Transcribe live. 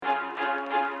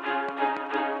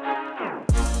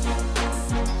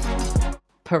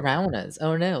Piranhas.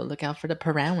 Oh no, look out for the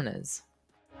piranhas.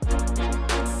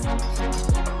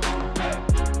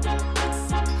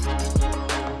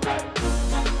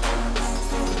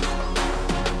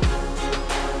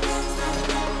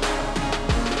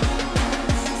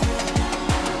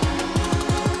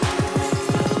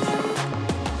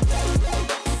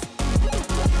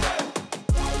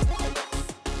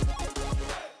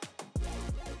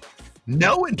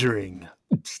 Now entering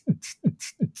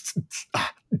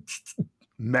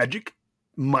Magic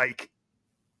Mike.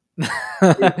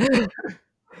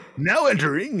 Now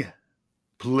entering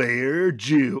Player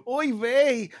Jew. Oy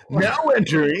vey. Now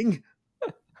entering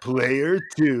Player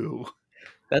 2.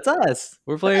 That's us.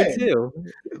 We're player Hey, two.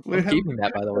 we're I'm having keeping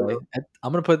that, by the fun. way.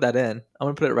 I'm gonna put that in. I'm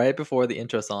gonna put it right before the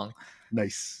intro song.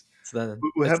 Nice. So then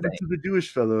What it's happened to the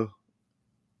Jewish fellow?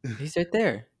 he's right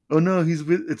there. Oh no, he's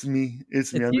with. It's me.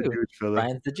 It's me. It's I'm the you. Jewish fellow.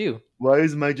 Brian's the Jew. Why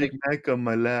is Magic Like Mike on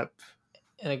my lap?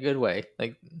 in a good way.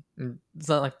 Like it's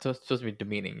not like supposed to be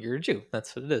demeaning. You're a Jew.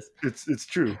 That's what it is. It's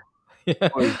true. Yeah.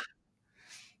 Oy.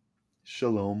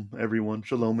 Shalom, everyone.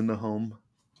 Shalom in the home.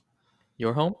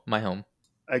 Your home, my home.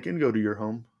 I can go to your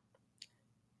home.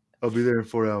 I'll be there in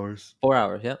 4 hours 4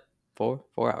 hours. Yep. 4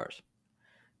 hours.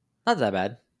 Not that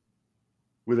bad.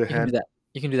 with a You can do hand. that.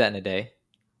 You can do that in a day.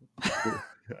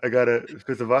 I got a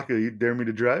fifth of vodka. You dare me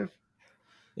to drive?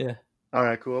 Yeah. All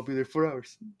right, cool. I'll be there 4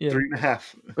 hours. Yeah.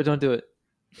 3.5. But don't do it.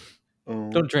 Oh,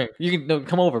 Don't drink. You can no,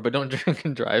 come over, but don't drink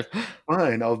and drive.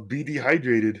 fine. I'll be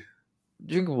dehydrated.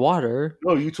 Drink water.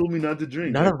 No, you told me not to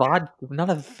drink. Not a vodka. Not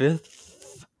a fifth.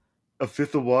 A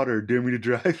fifth of water. Dare me to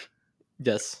drive?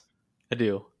 Yes, I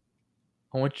do.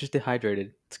 I want you to stay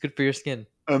hydrated. It's good for your skin.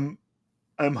 I'm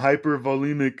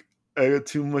hypervolemic. I got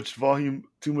too much volume,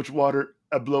 too much water.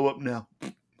 I blow up now.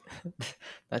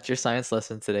 That's your science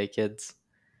lesson today, kids.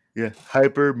 Yeah,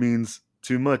 hyper means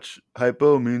too much.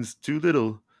 Hypo means too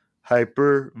little.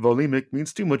 Hypervolemic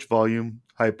means too much volume.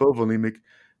 Hypovolemic,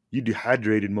 you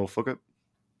dehydrated, motherfucker.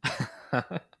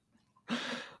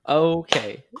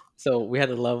 Okay, so we had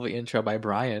a lovely intro by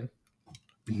Brian.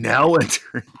 Now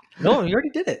entering. No, you already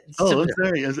did it. Oh, I'm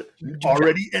sorry.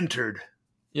 Already entered.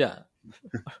 Yeah.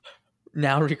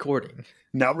 Now recording.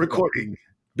 Now recording.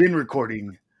 Been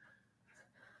recording.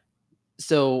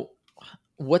 So,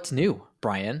 what's new,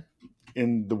 Brian?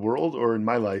 In the world or in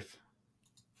my life?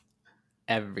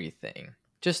 Everything.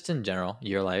 Just in general,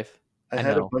 your life. I I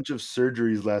had know. a bunch of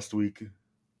surgeries last week,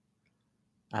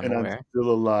 I'm and I'm aware.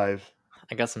 still alive.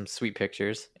 I got some sweet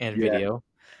pictures and Yeah. video.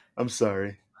 I'm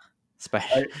sorry.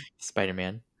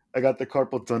 Spider-Man. I got the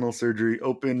carpal tunnel surgery,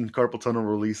 open carpal tunnel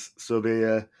release. So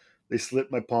they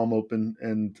slit my palm open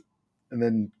and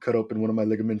then cut open one of my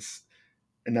ligaments,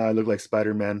 and now I look like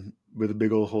Spider-Man with a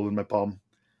big old hole in my palm.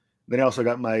 Then I also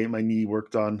got my knee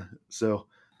worked on, so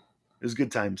it was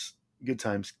good times. Good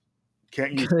times.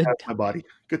 Can't use Good half my body.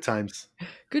 Good times.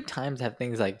 Good times have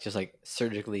things like just like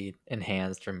surgically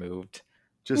enhanced, removed.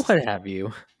 Just What have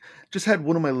you? just had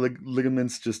one of my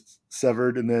ligaments just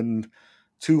severed, and then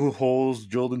 2 holes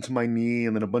drilled into my knee,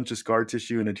 and then a bunch of scar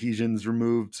tissue and adhesions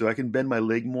removed, so I can bend my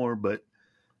leg more, but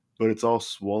it's all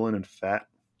swollen and fat.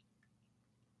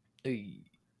 And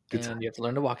Good you time. have to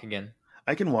learn to walk again.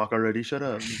 I can walk already. Shut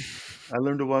up. I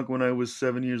learned to walk when I was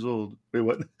 7 years old. Wait,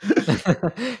 what?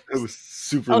 I It was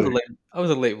super was a late. late. I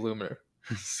was a late bloomer.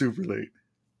 Super late.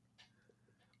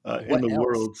 In What the else?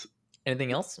 world.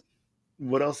 Anything else?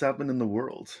 What else happened in the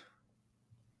world?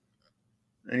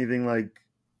 Anything like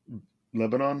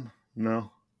Lebanon?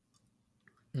 No.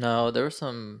 No, there was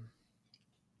some.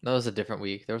 That was a different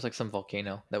week. There was like some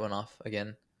volcano that went off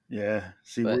again. Yeah.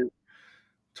 See, But we're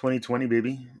 2020,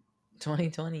 baby.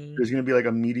 2020. There's going to be like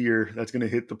a meteor that's going to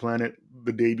hit the planet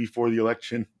the day before the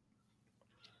election.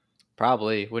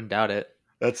 Probably wouldn't doubt it.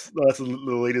 That's the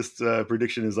latest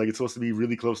prediction is like it's supposed to be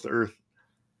really close to Earth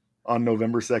on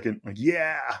November 2nd. Like,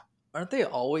 yeah. Aren't they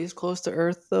always close to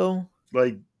Earth though?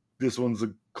 Like, this one's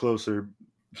closer.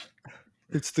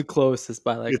 It's the closest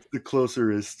by like It's the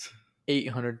closerest,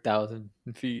 800,000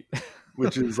 feet.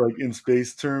 which is like in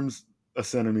space terms, a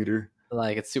centimeter.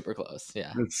 Like it's super close.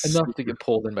 Yeah, It's enough to super- get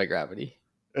pulled in by gravity.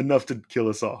 enough to kill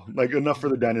us all. Like, enough for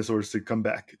the dinosaurs to come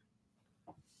back.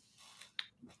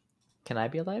 Can I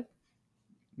be alive?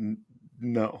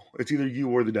 No. It's either you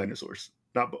or the dinosaurs.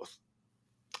 Not both.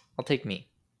 I'll take me.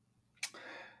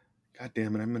 God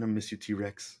damn it. I'm going to miss you,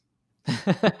 T-Rex.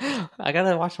 I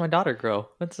gotta watch my daughter grow.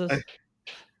 What's this?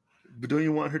 But don't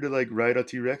you want her to like ride a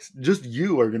T-Rex? Just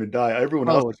you are going to die. Everyone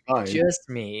else is fine. Just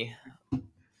me.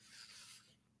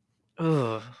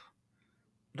 Ugh.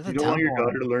 You don't want your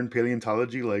daughter to learn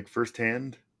paleontology like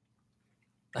firsthand?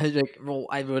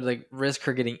 I would like risk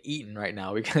her getting eaten right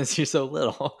now because you're so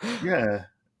little. Yeah.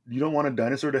 You don't want a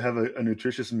dinosaur to have a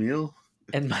nutritious meal?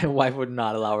 And my wife would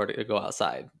not allow her to go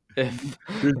outside if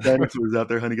There's dinosaurs out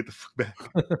there, honey. Get the fuck back.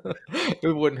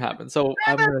 it wouldn't happen. So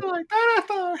Dinosaur, I'm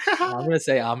dinosaur. gonna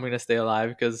say I'm gonna stay alive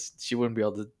because she wouldn't be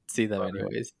able to see them All right.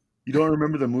 anyways. You don't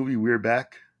remember the movie We're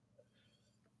Back?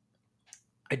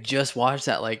 I just watched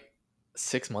that like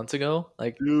 6 months ago.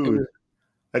 Like it Dude, was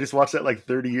I just watched that like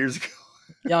 30 years ago.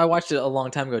 yeah, I watched it a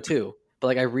long time ago too. But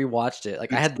like I rewatched it.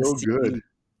 Like I It's had the so good. CD.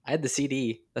 I had the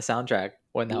CD, the soundtrack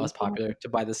when that was Ooh, popular to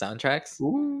buy the soundtracks.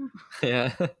 ooh.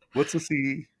 Yeah. What's the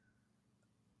CD?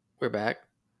 We're back.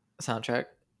 Soundtrack.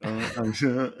 I'm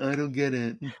sure I don't get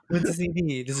it. What's a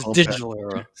CD? This is Compact digital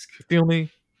era. disc. You feel me?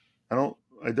 I don't.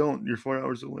 I don't. You're 4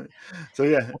 hours away. So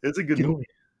yeah, it's a good Get movie.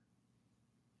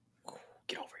 over here.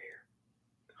 Get over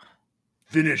here.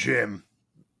 Finish him.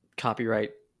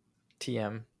 Copyright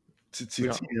TM. We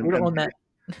don't we don't own MK. that.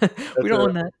 We That's don't a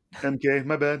own that. MK.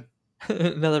 My bad,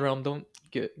 Another realm. Don't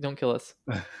kill us.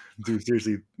 dude.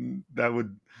 Seriously,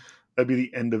 that'd be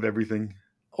the end of everything,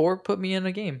 Or put me in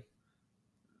a game.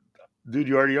 dude.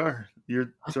 You already are.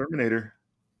 You're Terminator.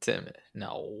 Tim.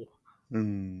 No.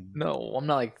 Mm. No. I'm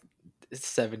not like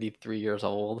 73 years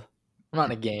old. I'm not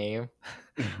in a game.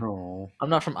 Oh, I'm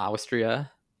not from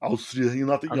Austria. Austria. You're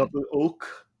not I'm the oak.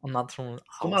 I'm not from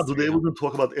Come on, today Austria. we're going to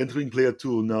talk about entering player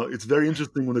two. Now, it's very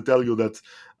interesting when they tell you that.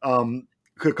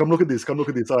 Come look at this. Come look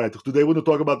at this. All right. Today we're going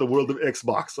to talk about the world of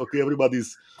Xbox. Okay,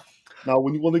 everybody's. Now,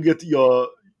 when you want to get your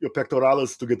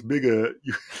pectoralis to get bigger,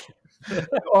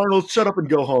 Arnold, shut up and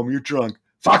go home. You're drunk.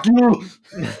 Fuck you.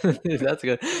 That's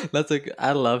good. That's like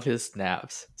I love his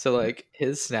snaps. So like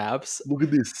his snaps. Look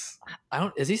at this. I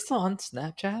don't. Is he still on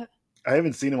Snapchat? I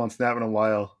haven't seen him on Snap in a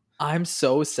while. I'm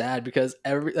so sad because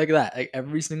every like that, like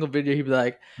every single video he'd be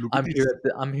like, Look at this.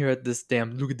 I'm here at this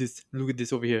damn look at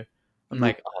this over here." I'm Look,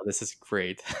 like, "Oh, this is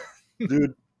great."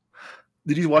 dude.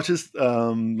 Did you watch his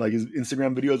like his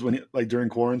Instagram videos when like during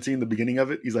quarantine, the beginning of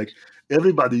it? He's like,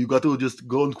 everybody, you got to just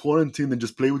go in quarantine and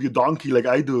just play with your donkey like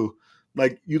I do.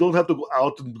 Like you don't have to go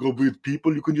out and go with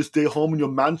people. You can just stay home in your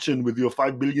mansion with your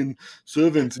 5 billion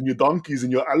servants and your donkeys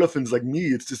and your elephants like me.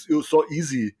 It was so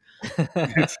easy.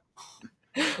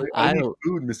 It's like, I I need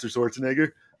food, Mr.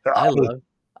 Schwarzenegger. I Ah, love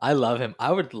I love him.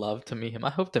 I would love to meet him. I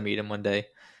hope to meet him one day.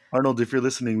 Arnold, if you're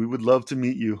listening, we would love to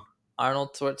meet you.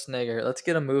 Arnold Schwarzenegger. Let's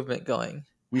get a movement going.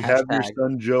 We have your Hashtag.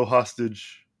 son Joe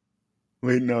hostage.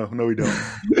 Wait, no, we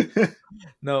don't.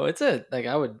 No, it's a like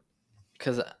I would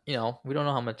because we don't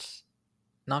know how much.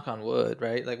 Knock on wood,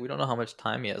 right? Like we don't know how much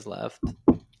time he has left.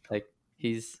 Like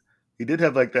he's He did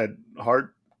have like that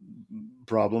heart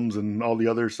problems and all the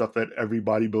other stuff that every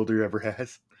bodybuilder ever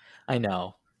has. I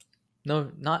know.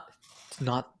 No, not it's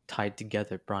not tied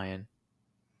together, Brian.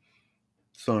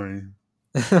 Sorry,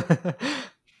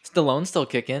 Stallone's still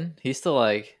kicking. He's still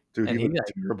like dude. He and he looks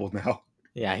like terrible now.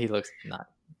 yeah, he looks not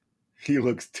He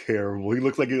looks terrible. He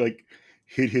looks like he like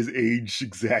hit his age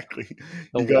exactly.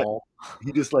 the He got wall.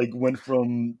 he just like went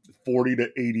from 40 to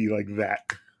 80 like that.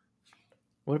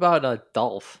 What about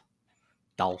Dolph?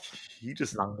 Dolph He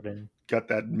just Lundgren. got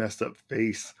that messed up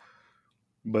face,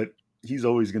 but he's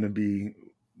always gonna be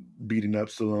beating up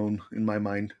Stallone in my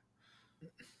mind.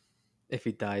 If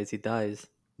he dies, he dies.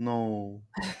 No,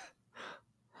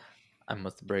 I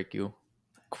must break you.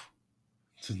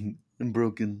 I'm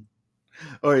broken.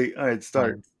 All right.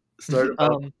 Start. Fine. Start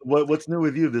about um what's new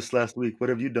with you this last week. What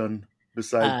have you done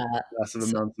besides uh massive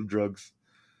so, amounts of drugs?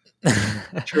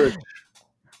 Church.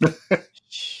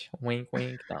 Shh, wink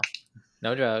wink.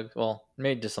 No drugs. Well,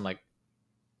 maybe just some like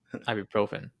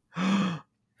ibuprofen.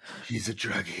 He's a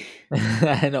druggie.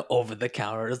 I know over the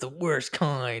counter is the worst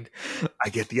kind. I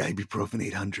get the ibuprofen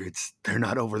 800s. They're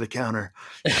not over the counter.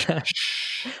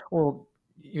 Shh. Well,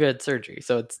 you had surgery,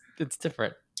 so it's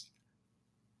different.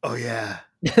 Oh yeah.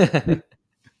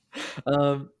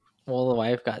 Well, the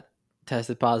wife got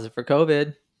tested positive for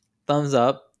COVID. Thumbs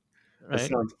up, That right?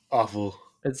 sounds awful.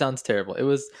 It sounds terrible. It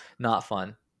was not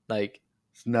fun. Like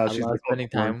So now I she's love like all spending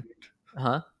time. quarantined.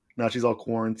 Huh? Now she's all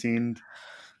quarantined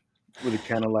with a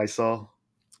can of Lysol.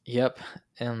 Yep.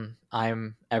 And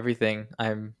I'm everything.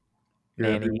 I'm You're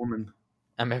every nanny. woman.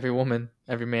 I'm every woman,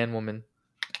 every man, woman.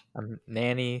 I'm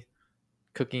nanny,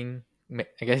 cooking.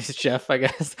 I guess chef. I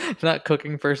guess not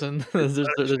cooking person. There's a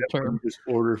You term. just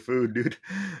order food, dude.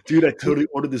 Dude, I totally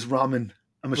ordered this ramen.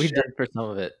 I'm a We chef. did for some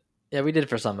of it. Yeah, we did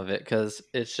for some of it because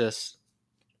it's just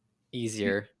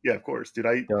easier. Yeah, of course, dude.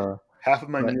 I Duh. half of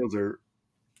my But meals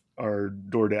are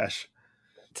DoorDash.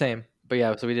 same. But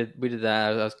yeah, so we did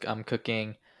that. I'm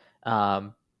cooking,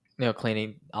 um,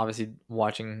 cleaning. Obviously,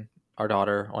 watching our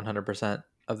daughter 100%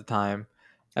 of the time.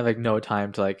 I have like no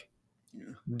time to like Yeah,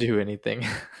 do anything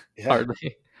yeah.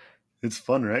 hardly. It's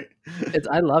fun, right? It's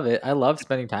I love it. I love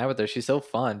spending time with her. She's so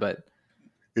fun, but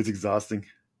It's exhausting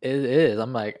it is.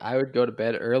 I'm like, I would go to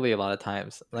bed early a lot of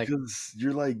times. Like, because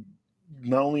you're like,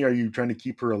 not only are you trying to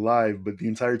keep her alive, but the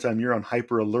entire time you're on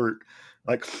hyper alert.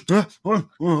 Like,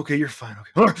 okay, you're fine.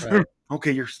 Okay, right.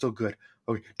 okay, you're still good.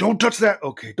 Okay, don't touch that.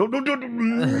 Okay, don't.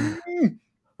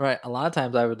 Right. A lot of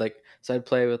times I would like so I'd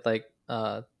play with like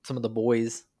some of the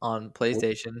boys on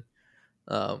PlayStation,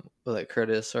 with like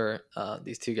Curtis or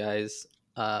these two guys,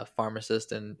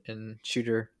 pharmacist and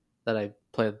shooter that I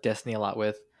play Destiny a lot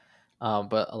with.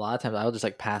 But a lot of times I'll just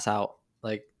like pass out.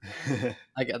 Like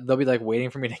they'll be like waiting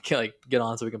for me to get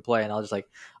on so we can play, and I'll just like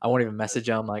I won't even message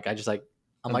them. Like I just like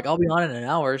I'm like I'll be on in an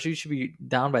hour. She should be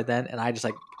down by then, and I just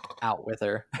like out with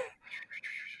her,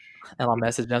 and I'll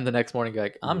message them the next morning, be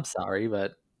like I'm sorry,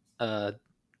 but uh,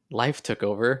 life took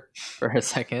over for a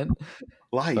second,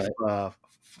 Life but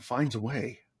finds a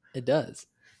way. it does.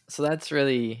 So that's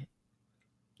really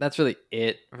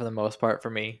it for the most part for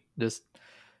me. Just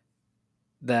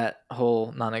that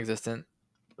whole non-existent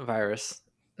virus.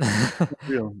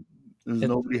 Real. There's It's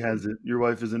nobody has it. Your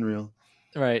wife isn't real.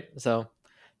 right. So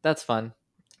that's fun.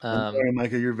 I'm sorry,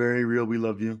 Micah. You're very real. We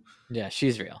love you. Yeah,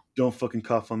 she's real. Don't fucking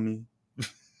cough on me.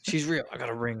 She's real. I got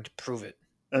a ring to prove it.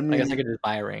 I I guess I mean, could just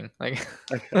buy a ring. Like,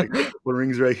 I got a couple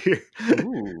rings right here.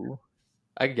 ooh,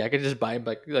 I could just buy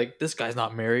like this guy's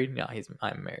not married. No,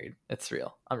 I'm married. It's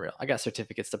real. I'm real. I got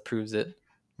certificates that proves it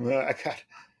Well, I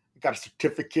got a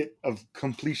certificate of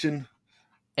completion.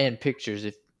 and pictures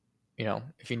if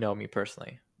you know me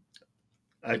personally.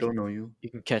 I Like don't know you. you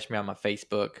can catch me on my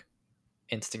Facebook,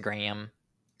 Instagram.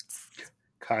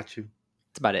 Caught you.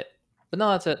 That's about it. But no,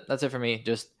 that's it. That's it for me.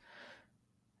 Just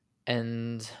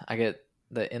and I get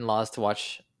the in-laws to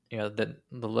watch, the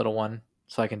little one,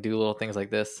 so I can do little things like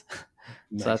this.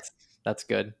 So Nice. that's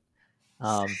good.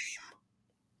 Um,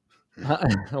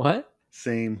 what?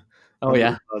 Same. Oh My yeah.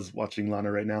 mother-in-law's watching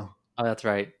Lana right now. Oh, that's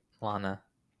right, Lana.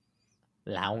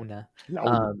 Launa.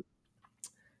 Launa. Um,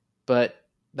 but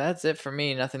that's it for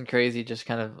me. Nothing crazy. Just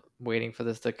kind of waiting for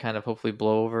this to kind of hopefully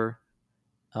blow over.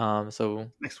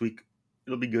 So Next week.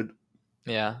 It'll be good.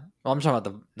 yeah. Well, I'm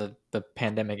talking about the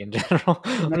pandemic in general.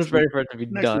 I'm Next just week. ready for it to be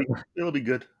Next done. week. It'll be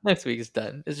good. Next week is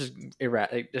done. It's just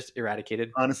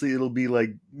eradicated. Honestly, it'll be like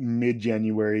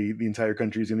mid-January. The entire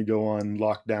country is going to go on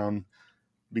lockdown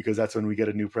because that's when we get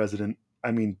a new president.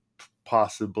 I mean,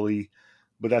 possibly,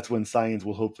 but that's when science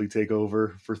will hopefully take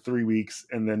over for 3 weeks,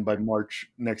 and then by March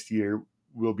next year,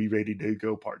 we'll be ready to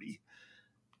go party.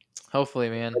 Hopefully,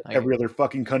 man. Like every other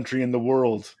fucking country in the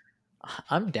world.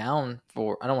 I'm down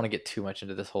for. I don't want to get too much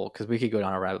into this whole because we could go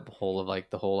down a rabbit hole of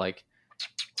like the whole like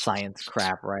science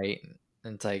crap, right?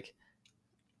 And it's like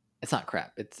it's not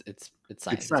crap. It's It's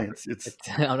science. science. It's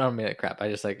I don't mean it crap. I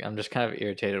just like I'm just kind of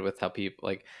irritated with how people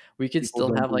like we could people still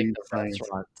don't have like believe the science.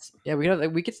 restaurants. Yeah,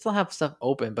 we could still have stuff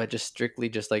open, but just strictly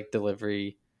just like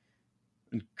delivery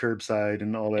And curbside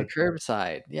and all and that.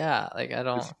 curbside. Yeah, like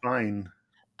It's fine.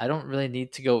 I don't really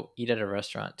need to go eat at a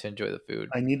restaurant to enjoy the food.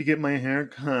 I need to get my hair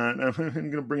cut. I'm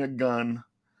gonna bring a gun.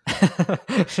 I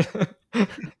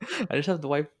just have the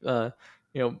wife,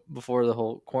 before the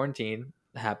whole quarantine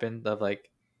happened of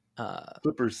like,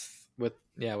 Clippers. with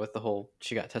the whole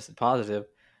she got tested positive.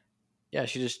 Yeah,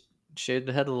 she just shaved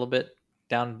the head a little bit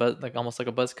down, but like almost like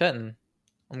a buzz cut, and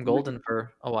I'm Like golden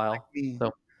for a while. me.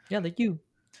 So yeah, like you.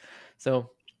 So,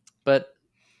 but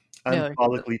I'm yeah, like,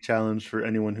 follically challenged for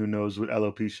anyone who knows what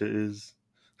alopecia is.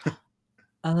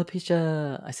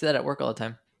 alopecia. I say that at work all the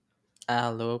time.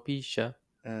 Alopecia.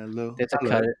 They have to Hello.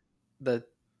 cut it. The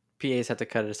PAs have to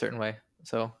cut it a certain way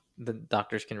so the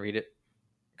doctors can read it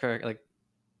correct, like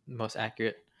most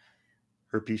accurate.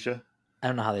 Herpecia. I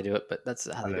don't know how they do it, but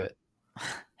that's how they do Hello. it.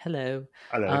 Hello.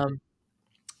 Hello. Um,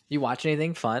 you watch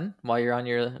anything fun while you're on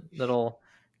your little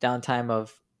downtime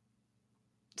of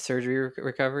surgery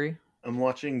recovery? I'm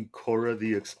watching Korra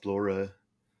the Explorer.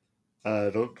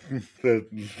 The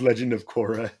Legend of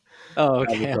Korra. Oh,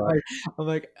 okay. Avatar. I'm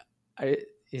like, I,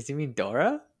 is you mean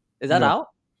Dora? Is that No, out?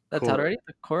 That's out Korra. already?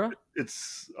 Korra?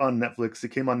 It's on Netflix. It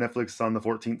came on Netflix on the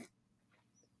 14th.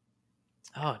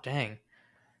 Oh, dang.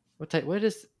 What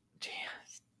is, gee,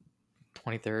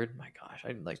 23rd? My gosh.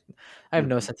 I have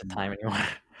no sense of time anymore.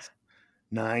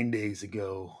 9 days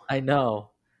ago. I know.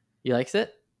 You likes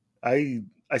it? I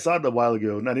saw it a while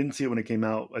ago, and I didn't see it when it came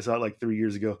out. I saw it like 3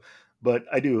 years ago, but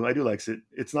I do like it.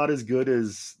 It's not as good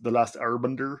as The Last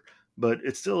Airbender, but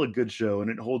it's still a good show, and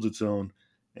it holds its own.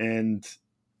 And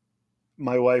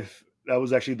my wife, that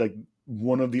was actually like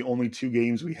one of the only two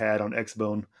games we had on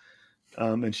Xbone,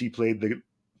 and she played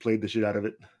the shit out of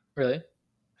it Really?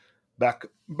 back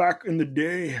in the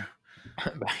day.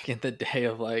 back in the day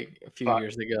of like a few five,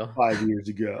 years ago. 5 years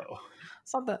ago.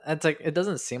 It's not that. It's like it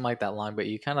doesn't seem like that long, but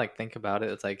you kind of like think about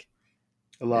it. It's like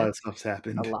A lot of it's stuff's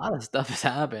a happened. lot of stuff has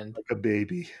happened. Like a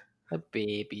baby. The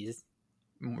babies,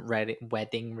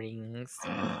 wedding rings.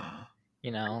 I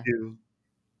You know, do.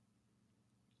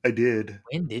 I did.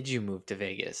 when did you move to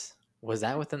Vegas? Was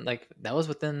that within like that was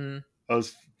within? I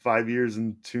was 5 years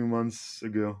and 2 months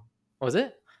ago. Was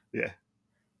it? Yeah,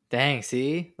 Dang,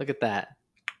 see, look at that.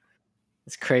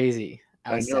 It's crazy.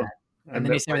 I I was sad. know. I And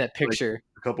then met you sent my me that like picture.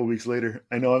 a couple weeks later.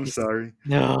 I know. I'm You s- sorry.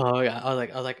 No, yeah, I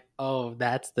was like, oh,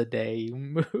 that's the day you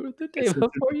moved. The I day sent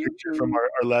him before a you picture from moved.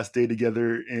 our last day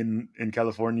together in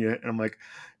California, and I'm like,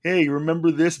 "Hey,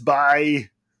 remember this? Bye."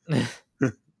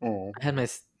 Oh, I had my,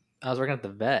 I was working at the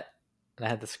vet, and I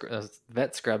had the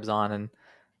vet scrubs on, and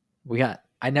we got.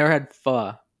 I never had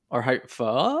pho or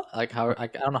pho, like how I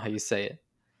don't know how you say it.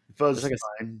 There's fuzz like a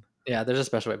fine. yeah, there's a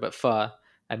special way, but pho.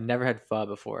 I've never had pho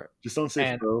before, Just don't say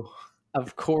and fro.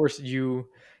 of course you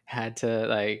had to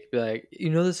like be like, you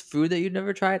know, this food that you've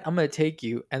never tried. I'm gonna take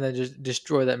you, and then just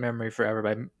destroy that memory forever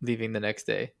by leaving the next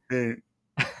day. Hey,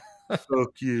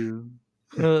 fuck you.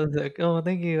 I was like, oh,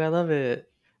 thank you, I love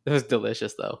it. It was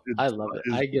delicious though. It I love it.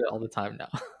 is. I get it all the time now.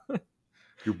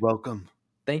 You're welcome.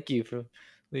 Thank you for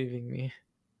leaving me.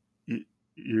 You,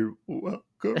 you're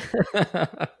welcome.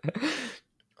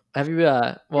 Have you?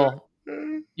 Uh, Well,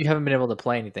 you haven't been able to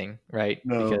play anything, right?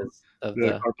 No, Because of the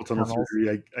the carpal tunnel tunnels.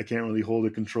 surgery. I can't really hold a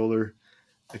controller.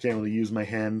 I can't really use my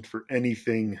hand for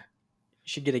anything. You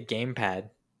should get a gamepad,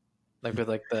 like with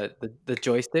like the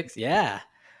joysticks. Yeah,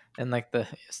 and like the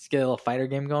just get a little fighter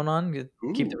game going on.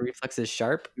 Keep the Ooh, reflexes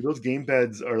sharp. those game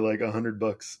pads are like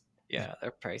 $100. Yeah,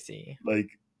 they're pricey.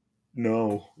 Like,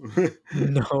 no.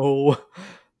 No,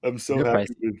 I'm so they're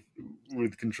happy pricey.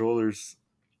 with controllers.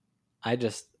 I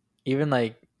just even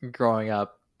like growing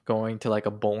up, going to like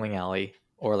a bowling alley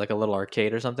or like a little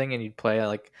arcade or something, and you'd play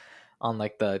like on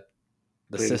like the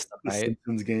Played system, the right?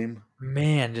 Simpsons game.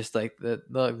 Man, just like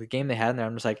the game they had in there,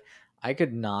 I'm just like, I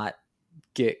could not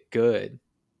get good.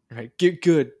 Right? Get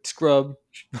good, scrub.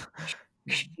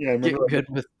 Yeah, I remember Get like good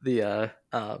with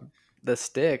the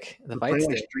stick, the we're fight playing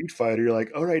like stick. Street Fighter. You're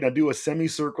like, all right, I do a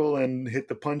semicircle and hit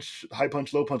the punch, high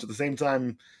punch, low punch at the same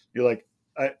time. You're like,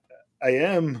 I I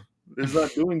am. It's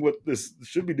not doing what this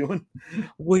should be doing.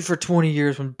 Wait for 20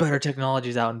 years when better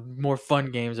technology's out and more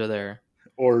fun games are there.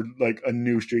 Or like a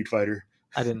new Street Fighter.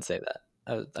 I didn't say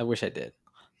that. I wish I did.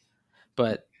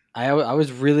 But I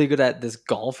was really good at this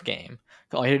golf game.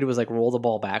 All he had to do was like roll the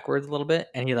ball backwards a little bit,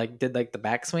 and he like did like the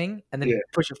backswing, and then Yeah,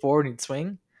 he'd push it forward and he'd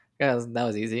swing. Yeah, that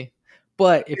was easy.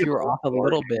 But if you were off a bar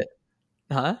little game. bit,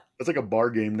 huh? That's like a bar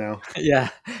game now. Yeah,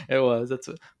 it was. That's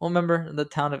what, well. Remember the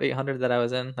town of 800 that I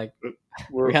was in? Like we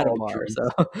We're had a all bar, so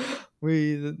drunk.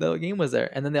 the game was there,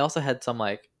 and then they also had some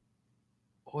like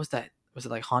what was that? Was it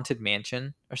like Haunted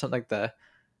Mansion or something like the?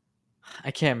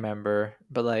 I can't remember,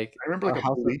 but like I remember or like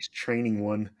a police training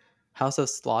one. House of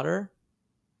Slaughter,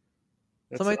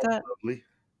 That something like sounds that. lovely.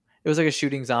 It was like a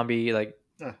shooting zombie, like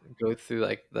Ah, go through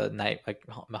like the night, like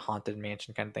the haunted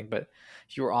mansion kind of thing. But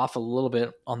if you were off a little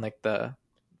bit on like the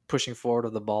pushing forward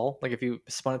of the ball, like if you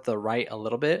spun it to the right a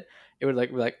little bit, it would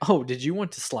like be like, "Oh, did you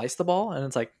want to slice the ball?" And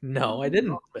it's like, "No, I no,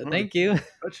 didn't, but no, thank you."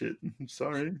 touch it. I'm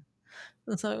sorry.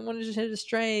 So I wanted to just hit it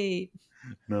straight.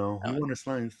 No, we No, want to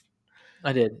slice.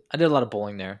 I did. I did a lot of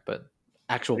bowling there, but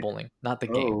actual Like, bowling, not the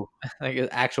game. oh, Like it was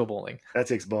actual bowling. that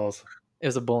takes balls. It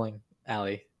was a bowling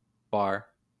alley, bar,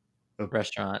 Okay.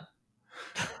 restaurant.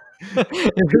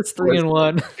 It It was three was in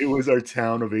one. it was our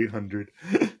town of 800.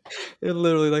 It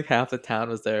literally like half the town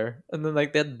was there, and then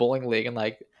like they had bowling league, and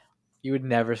like you would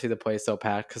never see the place so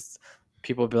packed because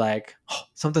people would be like, oh,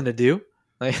 something to do,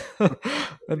 like,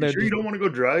 and You they're sure you just don't want to go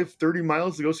drive 30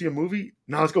 miles to go see a movie?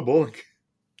 No, let's go bowling.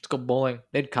 let's go bowling.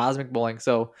 They had cosmic bowling,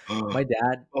 so my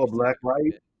dad Oh, used to lay black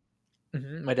light.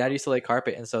 carpet. My dad used to lay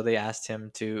carpet, and so they asked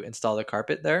him to install the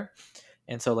carpet there,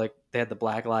 and so like they had the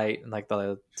black light and like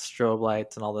the strobe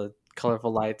lights and all the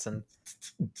colorful lights, and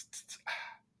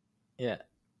yeah.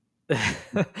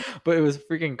 But it was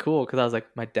freaking cool because I was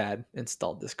like, my dad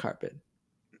installed this carpet.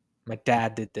 My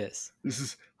dad did this.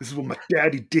 This is what my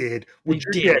daddy did. He What'd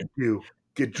your did. dad do?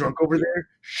 Get My, drunk over yeah, there?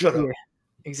 Shut up. yeah,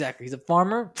 exactly. He's a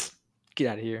farmer. Get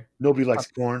out of here. Nobody Not,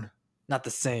 likes corn. not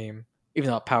the same. Even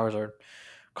though it powers our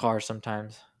cars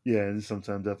sometimes. Yeah, and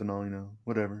sometimes ethanol,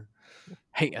 whatever.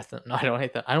 Hate ethanol. No, I don't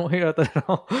hate that. I don't hate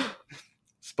ethanol.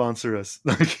 Sponsor us.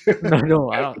 No, no,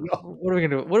 I don't. Ethanol. What are we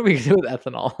gonna do? What are we gonna do with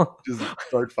ethanol? Just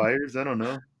start fires? I don't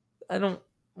know. I don't.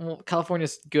 Well,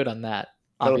 California's good on that.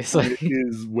 California Obviously,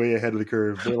 is way ahead of the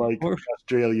curve. They're like We're,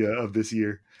 Australia of this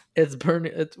year. it's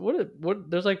burning. It's what? What?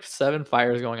 There's like 7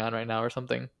 fires going on right now or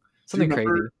something. Do you something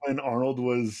remember crazy. when Arnold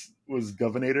was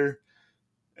governor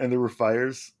and there were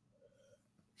fires?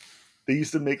 They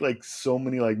used to make like so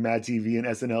many like Mad TV and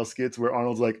SNL skits where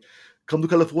Arnold's like, "Come to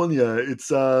California.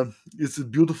 It's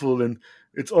beautiful and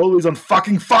it's always on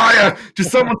fucking fire.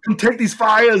 Just someone come take these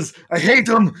fires. I hate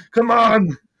them. Come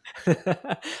on."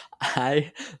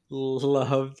 I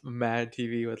loved Mad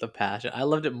TV with a passion. I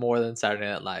loved it more than Saturday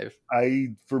Night Live.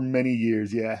 I for many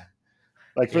years, yeah,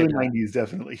 like You for the had '90s,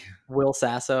 definitely. Will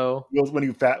Sasso. When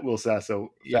he fat Will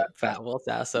Sasso, fat Yep, Sasso. Fat Will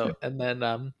Sasso, and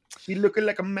then He looking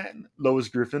like a man. Lois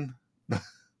Griffin.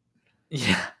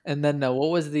 yeah, and then what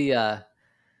was the guy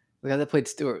that played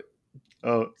Stewart?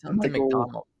 Oh, Something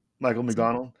McDonald. Michael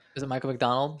McDonald. Is it Michael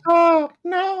McDonald? Oh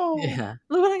no! Yeah.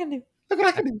 Look what I can do. Look what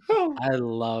I I, can do. Oh, I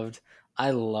loved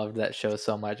I loved that show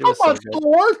so much. It come was so on, good.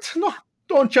 Stuart! No,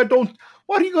 don't you? Don't.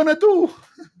 What are you gonna do?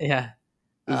 Yeah.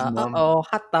 His mom. Uh-oh,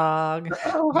 hot dog.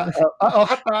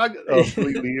 Hot dog. Oh,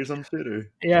 Billy Lee or some shit.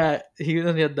 Or Yeah, he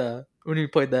then he had the when he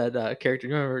played that character.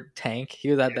 You remember Tank? He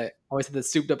was at that always had the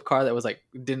souped up car that was like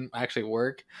didn't actually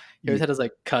work. He always yeah, had his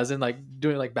like cousin like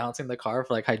doing like bouncing the car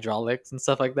for like hydraulics and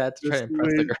stuff like that to try to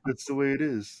impress the girl. that's the way it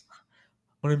is.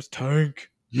 My name's Tank.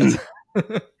 Yeah. That's,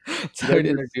 that's how That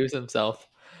he'd was introduce himself.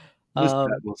 miss that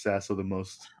Um, Will Sasso the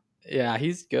most. yeah,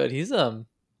 he's good. He's I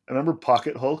remember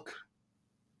Pocket Hulk.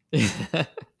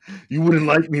 You wouldn't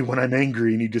like me when I'm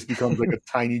angry, and he just becomes like a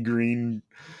tiny green.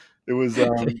 It was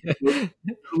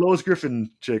Lois Griffin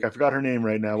chick. I forgot her name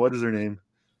right now. What is her name?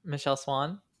 Michelle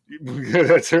Swan.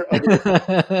 That's her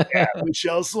other. Yeah,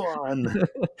 Michelle Swan.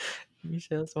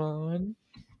 Michelle Swan.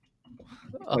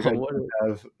 Like I Oh, what? don't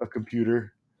have a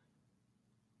computer.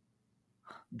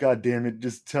 God damn it!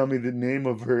 Just tell me the name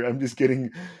of her. I'm just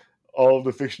getting all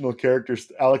the fictional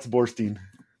characters. Alex Borstein.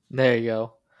 There you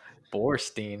go.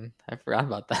 Borstein. I forgot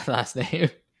about that last name.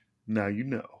 Now you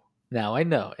know. Now I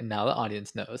know, and now the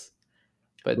audience knows.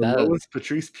 But The that was Lois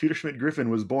Patrice Peterschmidt Griffin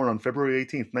was born on February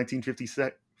 18th,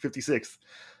 1956,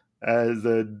 as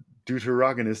a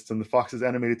deuteragonist on the Fox's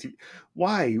animated TV.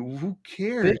 Why? Who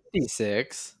cares?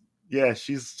 56. Yeah,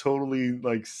 she's totally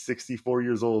like 64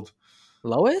 years old.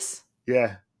 Lois?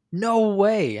 Yeah. No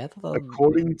way. I thought that was,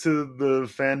 According to the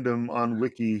fandom on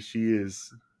Wiki, she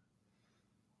is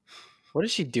what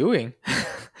is she doing?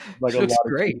 like She a looks lot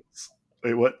of great. kids.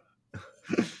 Wait, what?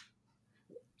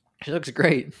 She looks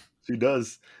great. She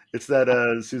does. It's that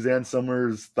Suzanne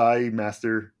Summers thigh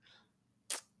master.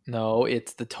 No,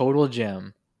 it's The Total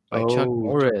Gym by Chuck Oh,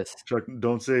 Norris. Chuck,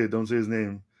 don't say it. Don't say his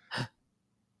name.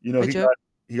 You know Hey, Chuck.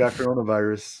 he got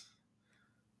coronavirus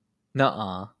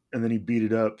Nuh-uh. and then he beat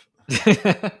it up.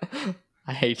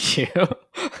 I hate you.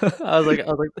 I was like,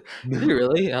 did he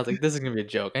really? I was like, this is gonna be a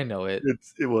joke. I know it.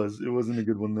 It wasn't a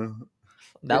good one though.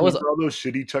 That was Remember all those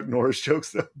shitty Chuck Norris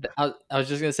jokes though? I was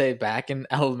just gonna say back in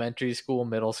elementary school,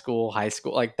 middle school, high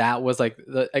school, like that was like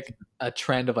a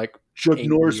trend of like Chuck 8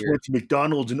 Norris years. went to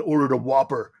McDonald's and ordered a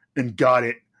Whopper and got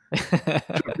it.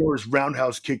 Chuck Norris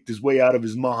roundhouse kicked his way out of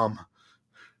his mom.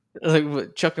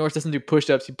 Like Chuck Norris doesn't do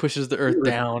push-ups; he pushes the earth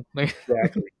down. Like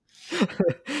Exactly.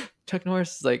 Chuck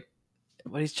Norris is like,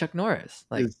 what is Chuck Norris?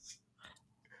 Like It's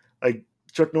like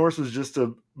Chuck Norris was just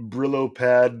a Brillo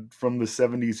pad from the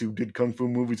 70s who did kung fu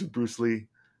movies with Bruce Lee.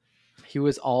 he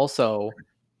was also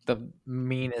the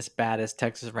meanest, baddest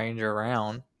Texas Ranger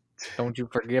around. Don't you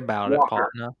forget about it, Walker,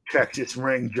 partner. Texas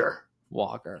Ranger.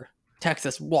 Walker,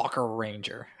 Texas Walker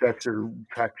Ranger. Texas.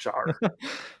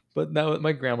 But no,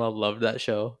 my grandma loved that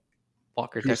show,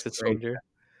 Walker He was Texas so Ranger.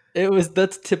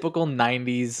 That's typical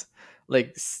 '90s,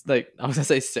 like I was gonna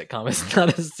say sitcom. It's not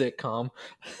a sitcom.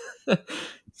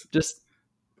 Just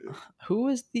who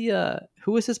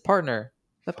was his partner?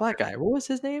 That black guy. What was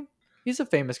his name? He's a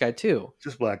famous guy too.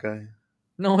 just black guy.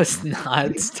 No, it's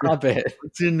not. Stop it.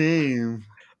 What's your name?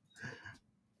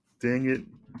 Dang it.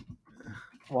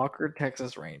 Walker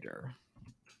Texas Ranger.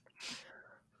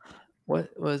 What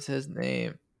was his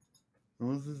name? What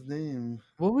was his name?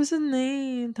 What was his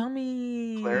name? Tell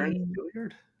me. Clarence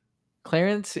Gilliard?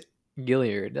 Clarence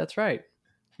Gilliard. That's right.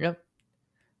 Yep.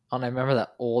 Oh, and I remember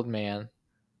that old man.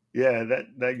 Yeah,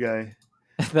 that guy.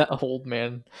 That old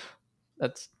man.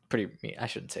 That's pretty mean. I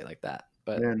shouldn't say it like that,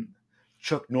 but Man,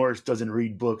 Chuck Norris doesn't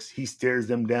read books. He stares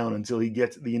them down until he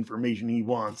gets the information he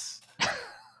wants.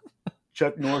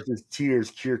 Chuck Norris's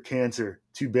tears cure cancer.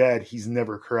 Too bad he's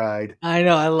never cried. I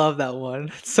know I love that one.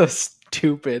 It's so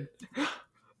stupid.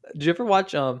 Did you ever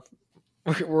watch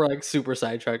we're like super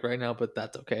sidetracked right now, but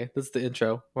that's okay. That's the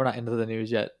intro. We're not into the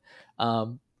news yet.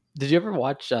 Did you ever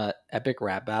watch Epic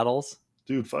Rap Battles?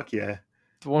 Dude, fuck yeah.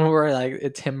 The one where like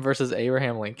it's him versus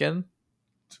Abraham Lincoln.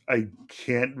 I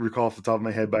can't recall off the top of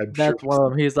my head, but I'm sure. That's one of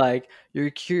them. He's like, your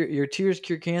tears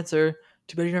cure cancer.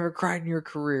 too bad you never cried in your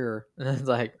career. And it's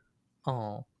like,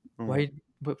 oh, why Oh, are you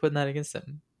putting that against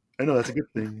him? I know that's a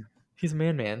good thing. He's a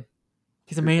man.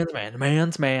 He's a man's man.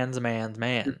 Man's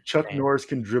man. Chuck Norris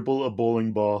can dribble a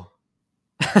bowling ball.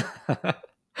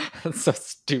 That's so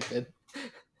stupid.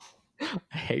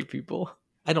 I hate people.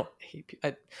 I don't hate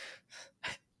people.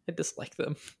 I dislike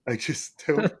them. I just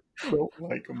don't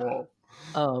like them all.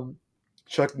 Um.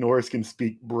 Chuck Norris can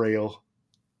speak Braille.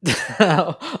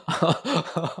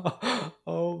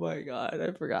 Oh my god,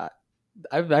 I forgot.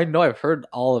 I know I've heard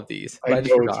all of these, I but I just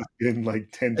know it's forgot. just been like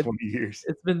 10, It, 20 years.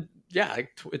 it's been yeah,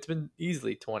 it's been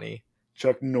easily 20.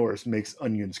 Chuck Norris makes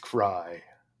onions cry.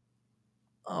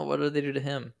 Oh, what did they do to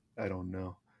him? I don't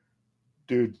know.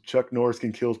 Dude, Chuck Norris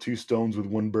can kill 2 stones with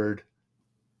 1 bird.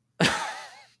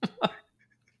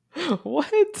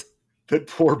 What? That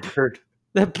poor bird.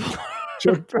 That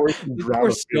Chuck poor, Norris can those drown poor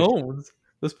a fish. stones.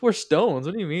 Those poor stones.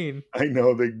 What do you mean? I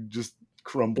know, they just They're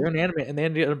crumble. inanimate and they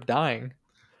ended up dying.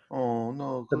 Oh,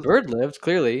 no. The bird lived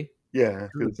clearly. Yeah,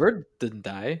 The because bird didn't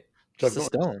die. Chuck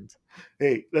Just the Norris. stones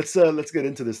Hey, let's get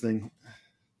into this thing.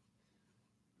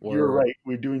 You're were right.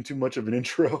 We're doing too much of an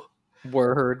intro.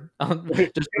 word. Hey,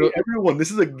 Just everyone,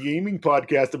 this is a gaming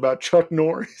podcast about Chuck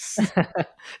Norris.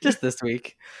 just this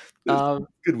week. This is a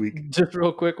good week. Just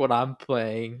real quick, what I'm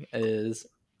playing is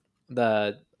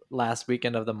the last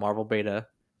weekend of the Marvel beta.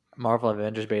 Marvel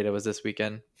Avengers beta was this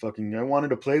weekend. Fucking, I wanted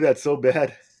to play that so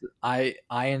bad. I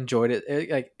enjoyed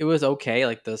it. It was okay.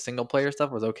 Like the single player stuff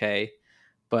was okay,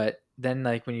 but then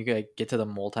like when you get to the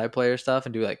multiplayer stuff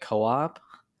and do like co-op,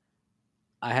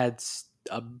 I had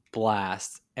a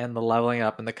blast. And the leveling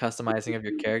up and the customizing of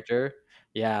your character,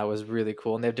 yeah, it was really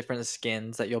cool. And they have different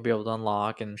skins that you'll be able to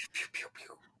unlock. And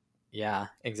yeah,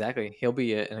 exactly. He'll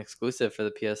be an exclusive for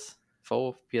the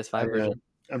PS4, PS5 version.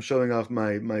 I'm showing off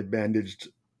my bandaged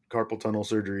carpal tunnel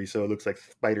surgery, so it looks like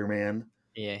Spider-Man.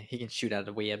 Yeah, he can shoot out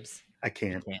of webs. I I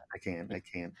can't. can't. I can't. I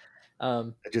can't.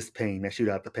 Um, I just pain. I shoot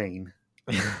out the pain.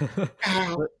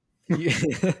 but you,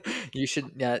 you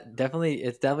should, yeah, definitely.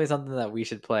 It's definitely something that we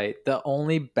should play. The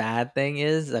only bad thing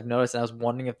is I've noticed, and I was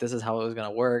wondering if this is how it was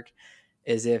gonna work,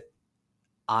 is if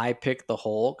I pick the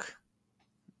Hulk,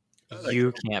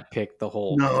 you can't pick the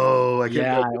Hulk. No, I can't.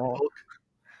 Yeah, Be Hulk.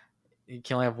 you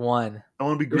can only have one, I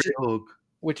want to be Grey Hulk.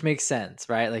 which makes sense,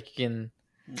 right? Like you can.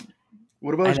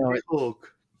 What I about know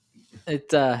Hulk?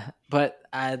 but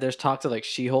there's talks of like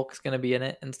She-Hulk's gonna be in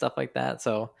it and stuff like that.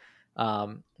 So,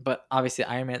 but obviously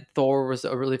Iron Man, Thor was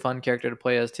a really fun character to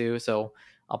play as too. So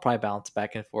I'll probably bounce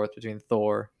back and forth between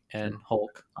Thor and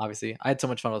Hulk. Obviously, I had so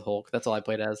much fun with Hulk. That's all I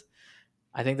played as.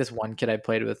 I think this one kid I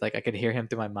played with, like I could hear him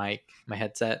through my mic, my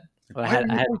headset. But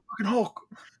fucking Hulk.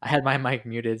 I had my mic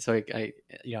muted, so I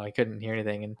couldn't hear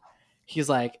anything. And he's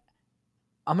like,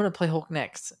 "I'm gonna play Hulk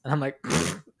next," and I'm like,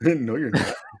 No, you're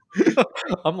not.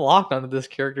 "I'm locked onto this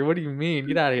character. What do you mean?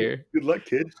 Get out of here!" Good luck,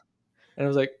 kid. And I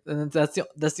was like, and that's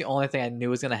the only thing I knew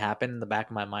was gonna happen in the back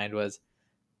of my mind was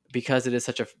because it is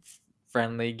such a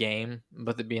friendly game,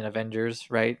 with it being Avengers,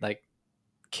 right? Like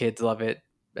kids love it,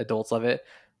 adults love it.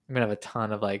 I'm gonna have a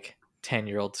ton of like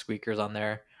 10-year-old squeakers on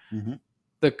there. Mm-hmm.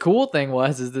 The cool thing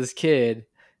is this kid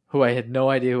who I had no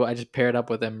idea who I just paired up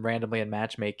with him randomly in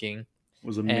matchmaking,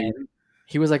 Was and amazing.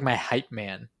 he was like my hype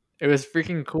man. It was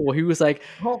freaking cool. He was like,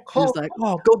 Hulk.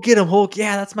 "Oh, go get him, Hulk!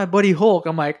 Yeah, that's my buddy Hulk."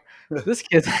 I'm like, this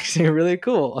kid's actually really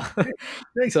cool.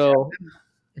 Thanks. So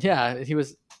yeah, he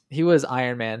was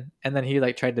Iron Man, and then he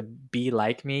like tried to be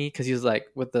like me because he was like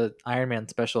with the Iron Man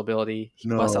special ability, he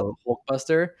busts out the Hulk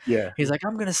Buster. Yeah. He's like,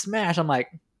 I'm gonna smash. I'm like,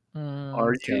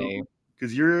 Are okay. you?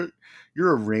 Because you're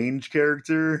a range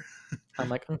character. I'm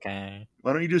like, okay.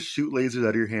 Why don't you just shoot lasers out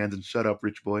of your hands and shut up,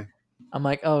 rich boy? I'm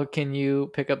like, oh, can you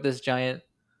pick up this giant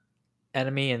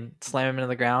enemy and slam him into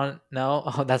the ground? No,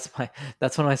 oh, that's one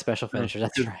of my special finishers.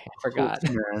 That's right, I forgot.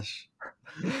 Smash.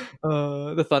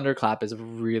 The thunderclap is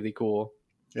really cool.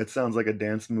 It sounds like a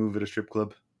dance move at a strip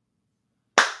club.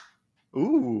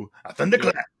 Ooh, a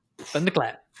thunderclap.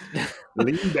 Thunderclap.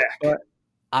 Lean back. But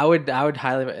I would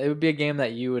highly. It would be a game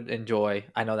that you would enjoy.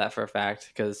 I know that for a fact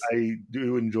because I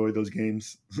do enjoy those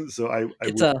games. So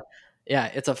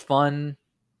it's a fun,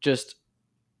 just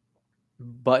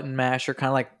button masher, kind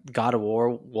of like God of War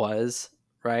was,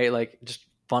 right? Like just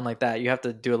fun like that. You have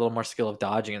to do a little more skill of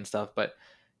dodging and stuff, but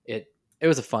it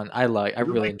was a fun. I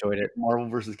really enjoyed it. Marvel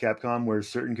versus Capcom, where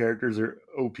certain characters are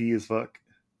OP as fuck.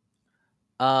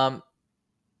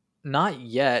 Not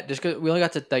yet. Just because we only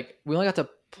got to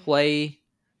play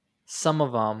some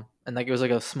of them, and like it was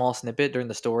like a small snippet during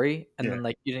the story, and then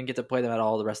like you didn't get to play them at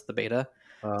all the rest of the beta.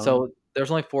 So there's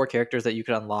only 4 characters that you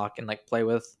could unlock and like play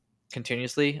with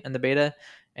continuously in the beta,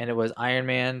 and it was Iron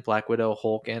Man, Black Widow,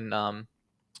 Hulk, and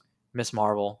Miss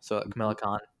Marvel, so Kamala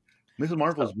Khan. Mrs.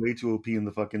 Marvel So, is way too OP in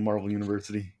the fucking Marvel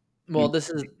University. well, this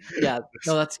is yeah.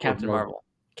 No, that's Or Captain Marvel. Marvel.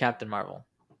 Captain Marvel.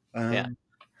 Yeah, Um,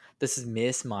 this is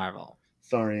Miss Marvel.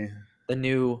 sorry. The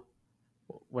new,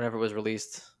 whenever it was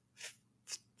released,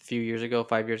 few years ago,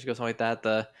 5 years ago, something like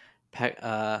that.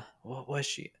 What was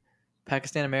she?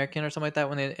 Pakistan American or something like that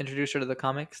when they introduced her to the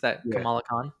comics. That Yeah. Kamala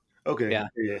Khan. Okay. Yeah,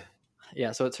 Yeah.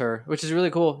 yeah. So it's her, which is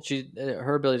really cool.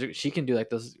 Her ability, she can do like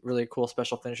those really cool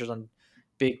special finishers on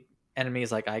big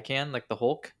enemies like I can, like the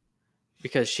Hulk,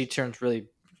 because she turns really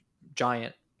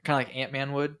giant, kind of like Ant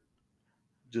Man would.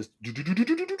 Just.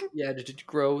 Yeah, just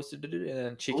grows, and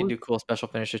then she What can was do cool special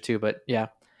finishes too. But yeah,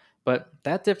 but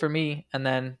that's it for me. And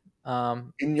then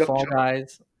Inyuk Fall Chuck?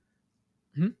 Guys.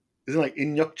 Hmm? Isn't it like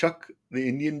Inyuk Chuck, the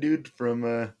Indian dude from?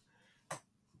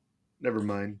 Never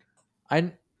mind.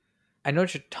 I I know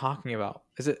what you're talking about.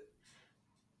 Is it?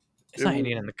 It's It not was,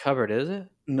 Indian in the cupboard, is it?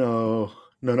 no,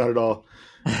 no, not at all.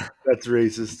 That's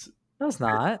racist. No, it's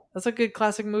not. That's a good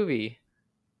classic movie.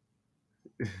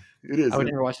 It I would isn't.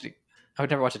 never watch it. I would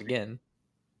never watch it again.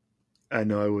 I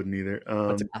know I wouldn't either.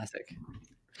 But it's a classic.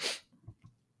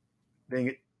 Dang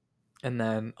it. And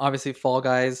then obviously Fall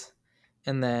Guys.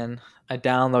 And then I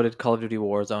downloaded Call of Duty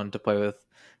Warzone to play with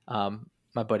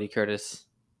my buddy Curtis.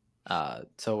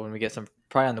 So when we get some,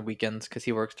 probably on the weekends because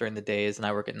he works during the days and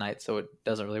I work at night, so it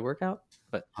doesn't really work out.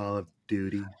 But Call of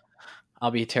Duty.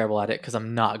 I'll be terrible at it because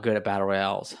I'm not good at battle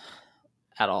royales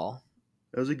at all.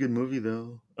 That was a good movie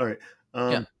though. All right. Yeah.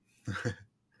 Um.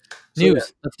 So yeah,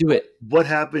 News. Let's do it. what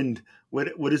happened? What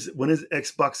is when is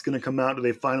Xbox going to come out? Do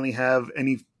they finally have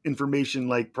any information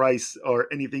like price or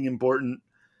anything important?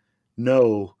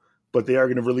 No, but they are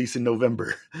going to release in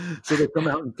November, so they'll come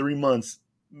out in 3 months.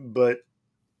 But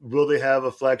will they have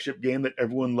a flagship game that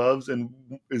everyone loves and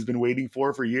has been waiting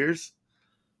for years?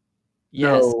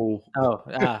 Yes. No, Oh,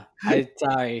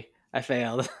 sorry. I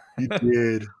failed. you I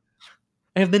did.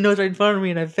 have the notes right in front of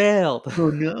me and I failed. Oh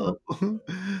no.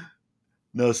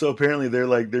 No, so apparently they're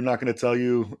not going to tell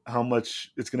you how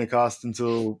much it's going to cost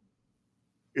until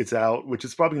it's out, which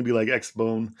is probably going to be like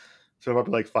Xbone, so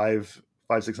probably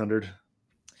like 600.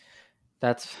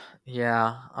 That's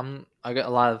yeah. I got a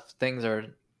lot of things are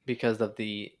because of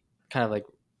the kind of like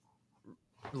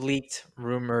leaked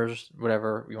rumors,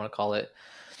 whatever you want to call it.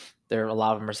 There a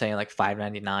lot of them are saying like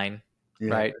 599, Yeah,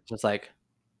 right? Just like,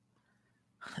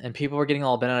 and people were getting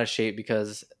all bent out of shape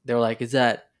because they were like, is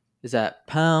that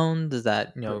pound? Is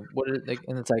that what is like?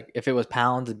 And it's like if it was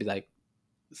pounds, it'd be like,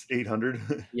 it's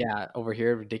 800. yeah, over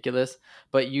here ridiculous.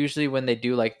 But usually when they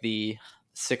do like the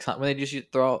 600, when they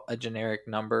just throw out a generic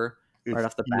number right It's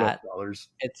off the US bat, dollars.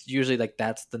 it's usually like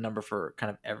that's the number for kind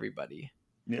of everybody.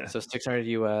 Yeah, So 600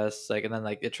 US, like, and then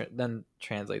like then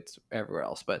translates everywhere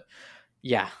else. But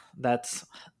yeah, that's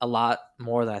a lot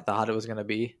more than I thought it was gonna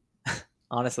be.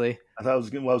 Honestly, I thought I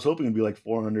was hoping it'd be like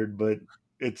 400, but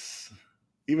it's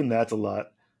even that's a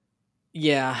lot.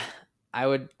 yeah, I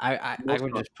Most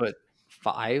would just put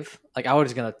five. Like I was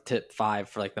just gonna tip five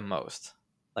for like the most.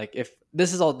 Like if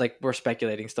this is all like we're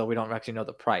speculating still, we don't actually know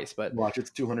the price, but watch it's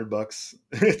 $200.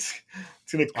 It's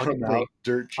gonna I'll get come three. out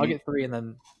dirt I'll cheap. get three and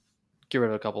then get rid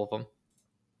of a couple of them.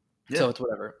 Yeah, So it's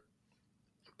whatever.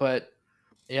 But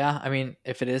yeah, I mean,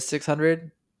 if it is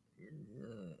 600,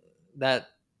 that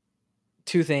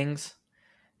two things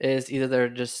is either they're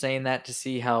just saying that to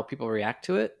see how people react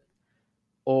to it,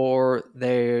 or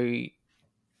they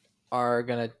are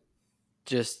gonna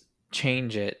just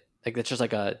change it. Like it's just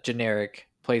like a generic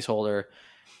placeholder,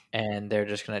 and they're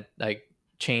just gonna like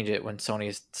change it when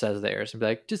Sony says theirs and be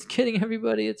like, "Just kidding,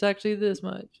 everybody, it's actually this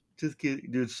much." just kidding,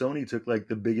 dude. Sony took like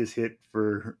the biggest hit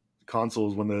for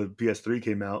consoles when the PS3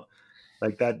 came out.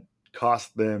 Like that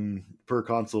cost them per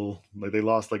console. Like they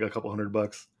lost like a couple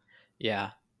 $100.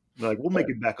 Yeah, They're like, we'll make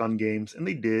but it back on games, and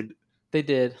they did. they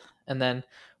did. And then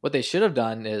what they should have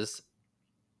done is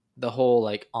the whole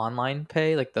like online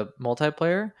pay, like the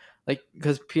multiplayer, like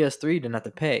because PS3 didn't have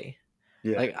to pay.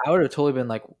 Yeah, Like I would have totally been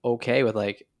like okay with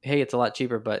like, hey, it's a lot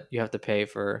cheaper, but you have to pay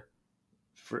for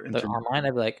for the internet. online.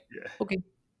 I'd be like, Yeah, okay,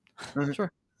 all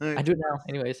sure, right, I do it now,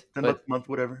 anyways. $10 But a month,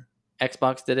 whatever.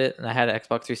 Xbox did it, and I had an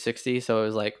Xbox 360, so it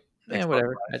was like, Xbox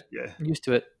whatever. Live, I'm yeah. used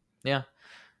to it. Yeah.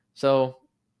 So,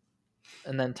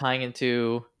 and then tying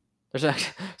into there's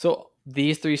actually so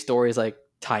these three stories like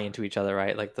tie into each other,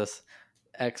 right? Like this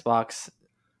Xbox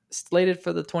slated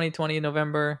for the 2020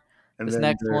 November. And This then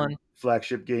next their one,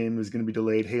 flagship game is going to be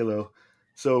delayed, Halo.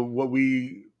 So what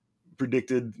we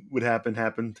predicted would happen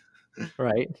happened.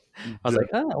 right? I was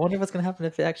like, I wonder what's gonna happen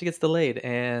if it actually gets delayed.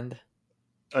 And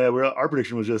Our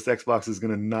prediction was just Xbox is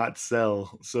going to not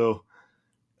sell. So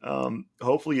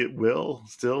hopefully it will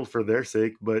still for their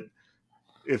sake, but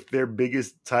if their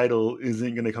biggest title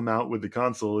isn't going to come out with the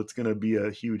console, it's going to be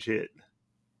a huge hit.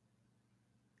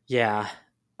 Yeah,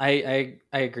 I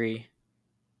agree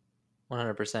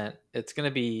 100%. It's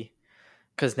gonna be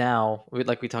because now,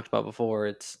 like we talked about before,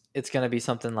 it's gonna be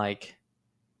something like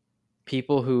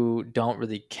people who don't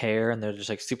really care and they're just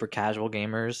like super casual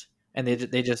gamers, and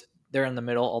they're in the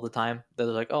middle all the time. They're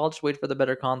like, oh, I'll just wait for the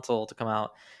better console to come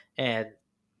out, and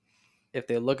if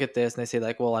they look at this and they say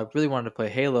like, well, I really wanted to play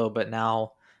Halo, but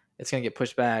now it's gonna get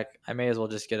pushed back. I may as well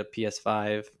just get a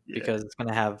PS5 Yeah, because it's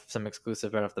gonna have some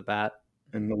exclusive right off the bat.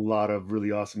 and a lot of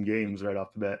really awesome games right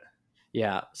off the bat.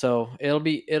 Yeah, so it'll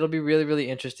be really really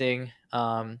interesting.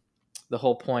 The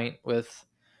whole point with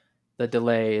the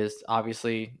delay is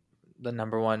obviously the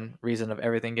number one reason of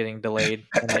everything getting delayed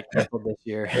and like canceled this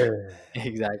year.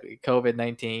 Exactly,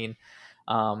 COVID-19.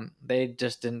 They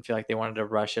just didn't feel like they wanted to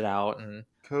rush it out, and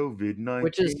COVID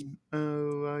which is 19.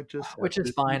 Oh, I just have which is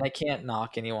to. fine. I can't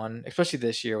knock anyone, especially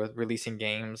this year with releasing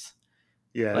games.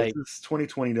 Yeah, this Like is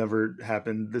 2020 never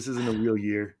happened. This isn't a real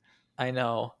year. I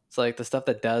know it's like the stuff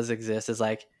that does exist is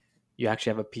like you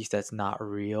actually have a piece that's not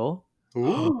real.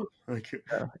 Ooh, like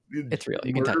It's real.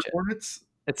 You can murder touch it. hornets.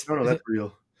 It's No, no, that's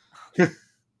real.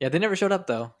 yeah. They never showed up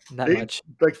though. That They much.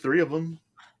 like three of them.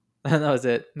 And that was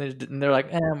it. They're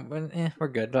like, we're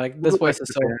good. They're like, We'll this go back place to is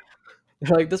Japan. so.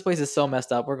 They're like, this place is so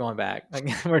messed up. We're going back. Like,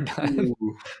 we're done.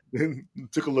 Ooh. Then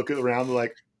took a look around,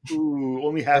 like, ooh,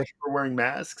 only half Like, people are wearing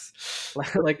masks.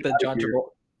 Let's like get out of here.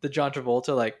 The John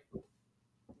Travolta, like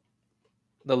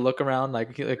the look around,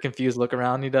 like a confused look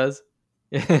around he does.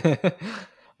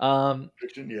 um,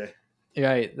 Fiction, yeah.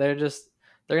 right. They're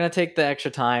gonna take the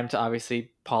extra time to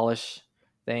obviously polish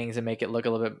things and make it look a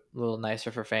little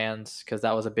nicer for fans because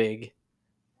that was a big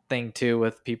thing too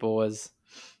with people was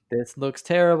this looks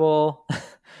terrible.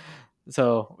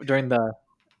 So during the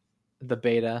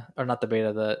beta, or not the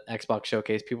beta, the Xbox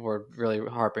showcase, people were really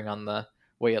harping on the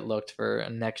way it looked for a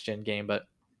next gen game, but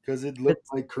Because it looked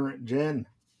it's like current gen.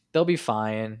 they'll be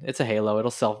fine. It's a Halo.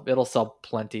 It'll sell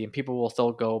plenty, and people will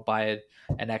still go buy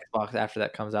an Xbox after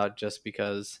that comes out just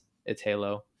because it's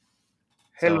Halo.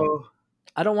 So Hello.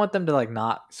 I don't want them to like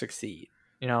not succeed.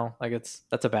 Like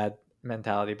that's a bad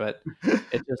mentality, but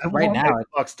it's just I right want now.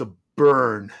 Xbox to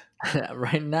burn.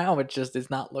 Right now, it's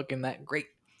not looking that great.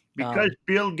 Because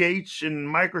Bill Gates and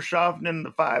Microsoft and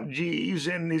the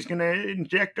 5Gs, and he's going to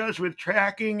inject us with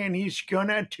tracking, and he's going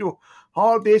to do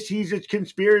all this. He's a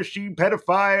conspiracy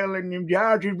pedophile, and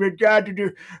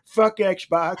fuck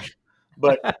Xbox.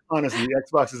 But honestly,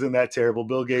 Xbox isn't that terrible.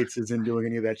 Bill Gates isn't doing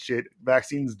any of that shit.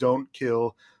 Vaccines don't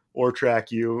kill or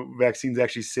track you. Vaccines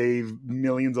actually save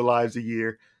millions of lives a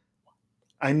year.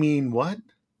 I mean, what?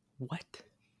 What?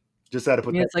 Just had to You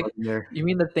put mean that it's like part in there. you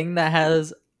mean the thing that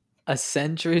has a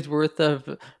century's worth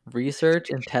of research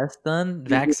and tests done, Isn't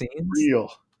vaccines? real.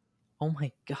 Oh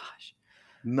my gosh.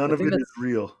 None The of thing it is that's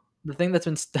real. the thing that's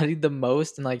been studied the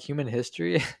most in like human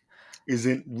history.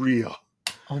 Isn't real.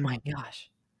 Oh my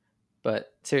gosh.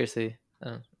 But seriously,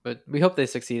 but we hope they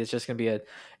succeed. It's just going to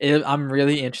be I'm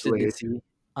really interested to Wait. see.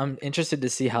 I'm interested to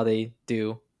see how they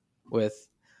do with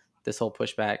this whole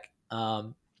pushback.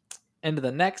 Into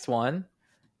the next one,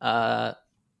 uh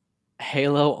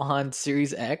Halo on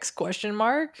Series X question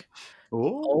mark?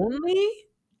 Oh. Only?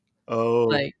 Oh.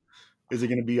 Like Is it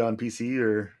going to be on PC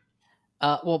or?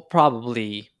 well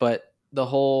probably, but the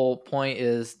whole point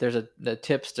is there's the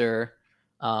tipster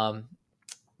um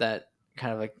that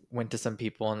kind of like went to some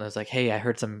people and was like, "Hey, I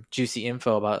heard some juicy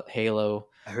info about Halo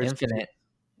I heard some. Infinite."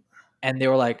 And they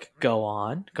were like, "Go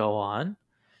on, go on."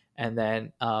 And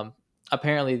then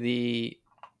apparently the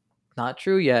not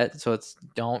true yet, so it's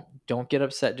don't get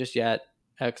upset just yet,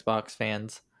 Xbox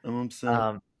fans. I'm upset.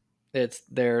 Um it's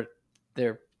they're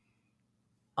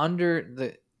under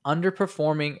the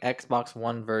underperforming Xbox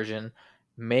One version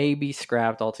may be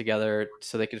scrapped altogether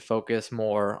so they could focus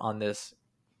more on this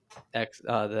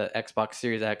the Xbox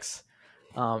Series X,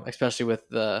 especially with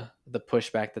the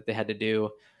pushback that they had to do.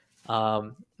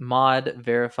 Mod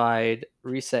verified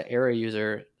reset era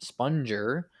user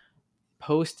Sponger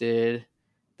posted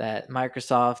that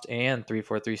Microsoft and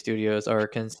 343 Studios are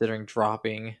considering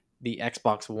dropping the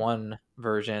Xbox One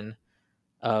version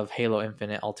of Halo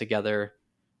Infinite altogether,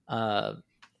 uh,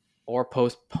 or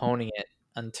postponing it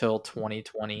until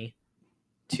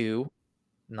 2022.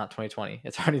 Not 2020.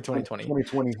 It's already 2020.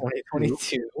 2022.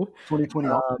 2022.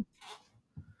 2021. Um,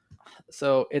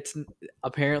 so it's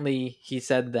apparently he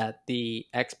said that the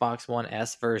Xbox One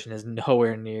S version is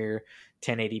nowhere near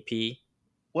 1080p.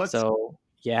 What? So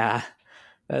yeah,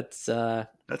 that's That's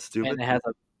and stupid. it has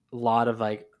a lot of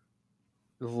like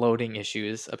loading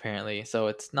issues apparently. So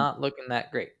it's not looking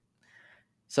that great.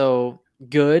 So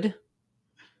good.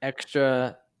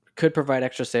 extra could provide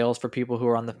extra sales for people who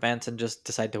are on the fence and just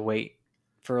decide to wait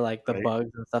for like the right?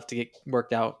 bugs and stuff to get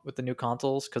worked out with the new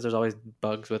consoles because there's always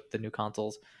bugs with the new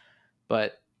consoles.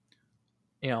 But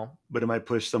you know, But it might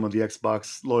push some of the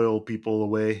Xbox loyal people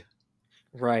away.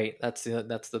 right? That's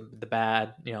the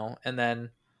bad, and then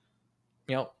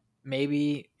you know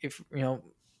maybe if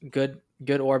good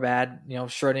or bad,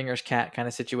 Schrodinger's cat kind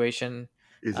of situation.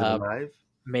 Is it Uh, alive?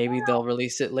 maybe they'll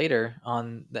release it later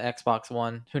on the Xbox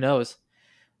One. Who knows?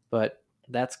 But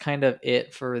that's kind of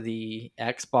it for the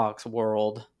Xbox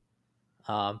world.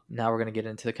 Now we're gonna get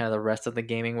into kind of the rest of the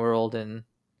gaming world and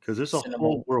Because there's a cinema.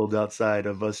 whole world outside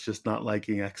of us just not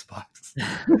liking Xbox.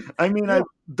 I mean, I Well,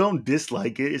 don't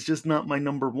dislike it. It's just not my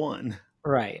number one.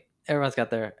 right. Everyone's got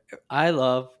their. I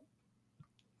love.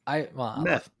 I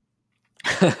Meth.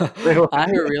 love.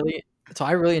 I really. So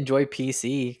I really enjoy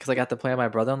PC because I got to play on my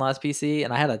brother-in-law's PC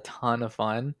and I had a ton of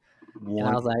fun. And I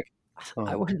One was like,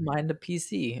 I ton. wouldn't mind a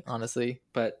PC, honestly.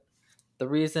 But the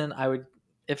reason I would,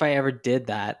 if I ever did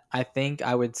that, I think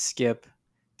I would skip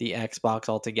the Xbox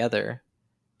altogether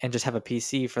and just have a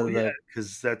PC for Oh yeah, the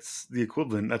because that's the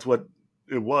equivalent. That's what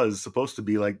it was supposed to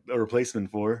be like a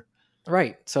replacement for.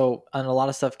 right. So, and a lot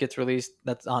of stuff gets released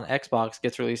that's on Xbox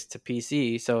gets released to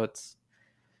PC. So it's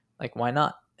like, why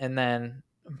not? And then,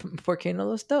 ¿por qué no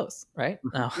los dos? Right?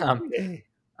 No, Hey,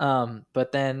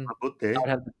 but then I Apote, would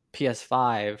have the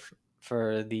PS5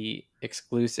 for the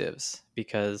exclusives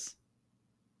because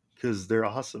because they're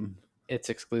awesome. it's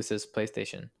exclusives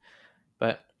PlayStation.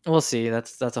 But we'll see.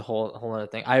 That's a whole other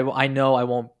thing. I know I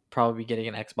won't probably be getting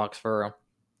an Xbox for A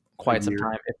quite some year.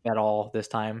 time, if at all, this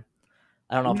time.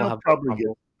 I don't I know mean, if I'll have both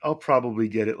consoles. I'll probably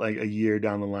get it like a year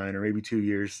down the line, or maybe 2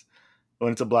 years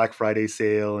when it's a Black Friday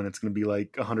sale and it's going to be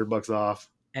like $100 off,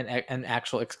 And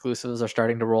actual exclusives are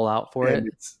starting to roll out for and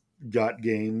it. it's got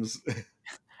games.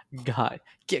 God,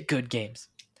 get good games.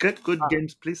 Get good Uh,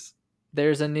 games, please.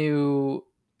 there's a new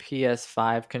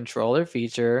PS5 controller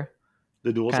feature,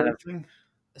 The kind DualSense of thing.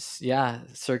 yeah,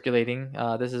 circulating.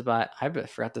 This is by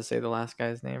forgot to say the last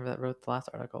guy's name that wrote the last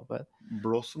article, but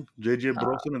Brosen, JJ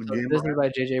Brosen of the so Game this is Rant. by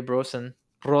JJ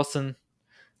Brosen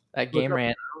at What's Game up?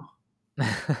 Rant.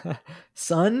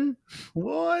 Son,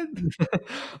 What?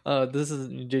 this is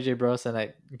JJ Brosen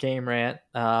at Game Rant.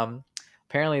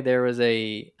 Apparently there was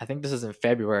I think this is in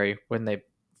February when they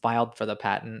filed for the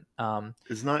patent.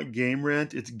 It's not Game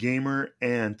Rant. It's Gamer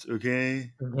Ant.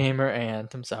 Okay, Gamer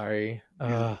Ant. I'm sorry.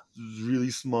 he's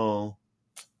really small.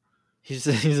 He's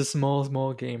a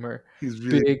small gamer. He's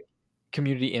really Big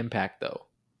community impact though.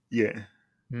 yeah.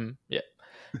 Yeah.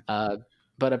 Uh,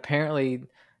 but apparently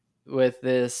with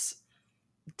this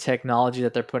technology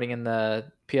that they're putting in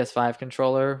the PS5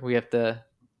 controller, we have to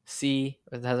see.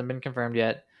 It hasn't been confirmed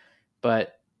yet,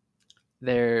 but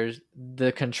there's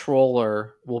the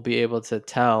controller will be able to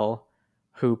tell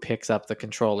who picks up the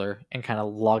controller and kind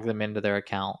of log them into their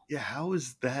account. Yeah, how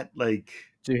is that like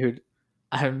Dude,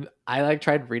 I like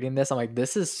tried reading this. I'm like,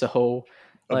 this is so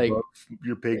above like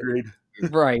your pay grade?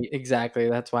 right, exactly.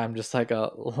 That's why I'm just like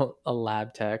a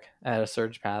lab tech at a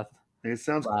Surge Path It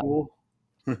sounds lab. cool.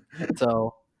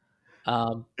 So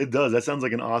um It does. That sounds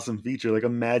like an awesome feature. Like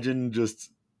imagine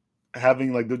just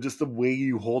having like just the way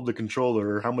you hold the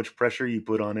controller, or how much pressure you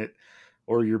put on it,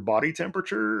 or your body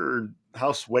temperature, or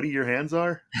how sweaty your hands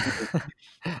are.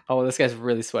 oh, this guy's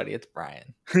really sweaty. It's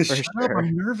Brian for Shut up! sure.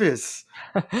 I'm nervous.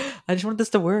 I just want this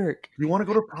to work. You want to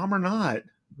go to prom or not?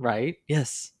 Right?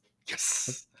 Yes.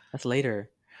 Yes. That's later.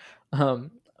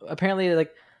 Um, apparently,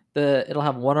 like it'll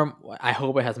have one or I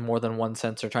hope it has more than one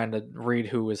sensor trying to read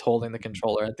who is holding the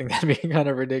controller. I think that'd be kind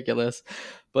of ridiculous.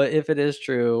 But if it is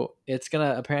true, it's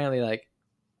gonna apparently like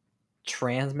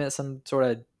transmit some sort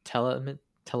of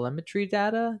telemetry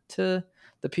data to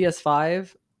the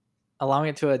PS5, allowing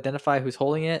it to identify who's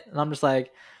holding it. And I'm just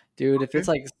like, dude, if Okay. it's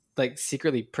like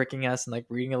secretly pricking us and like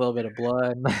reading a little bit of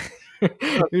blood,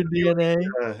 No, your DNA.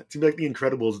 it's gonna be like the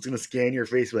Incredibles. It's gonna scan your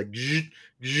face like, zzz,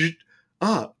 zzz.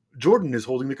 Ah, Jordan is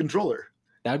holding the controller.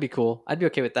 That would be cool. I'd be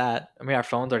okay with that. I mean, our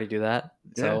phones already do that,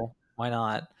 Yeah. so why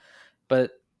not?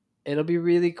 But it'll be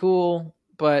really cool.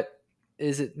 But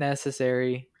is it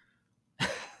necessary?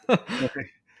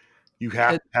 You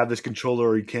have It, to have this controller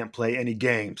or you can't play any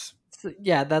games.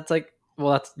 yeah, that's like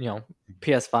well, that's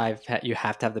PS5. You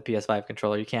have to have the PS5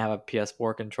 controller. You can't have a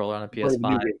PS4 controller on a Play the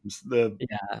new PS5. games. The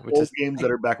Yeah, which old is games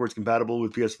that are backwards compatible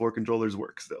with PS4 controllers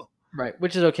work still. right,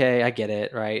 which is okay. I get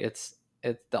it. Right, it's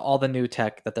all the new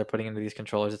tech that they're putting into these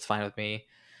controllers. It's fine with me.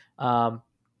 Um,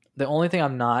 the only thing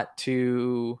I'm not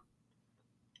too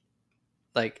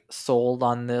like sold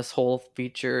on this whole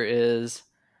feature is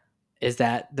does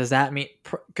that mean,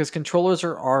 because controllers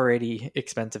are already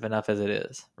expensive enough as it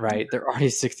is, right? They're already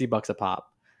 $60 a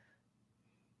pop.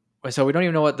 So we don't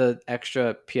even know what the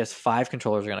extra PS5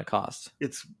 controllers are going to cost.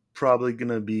 It's probably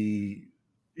gonna be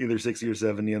either 60 or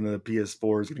 70, and the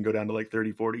PS4 is gonna go down to like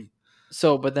 30, 40.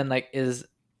 So, but then like, is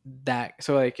that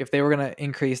so? Like, if they were going to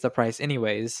increase the price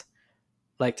anyways,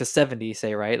 like to 70,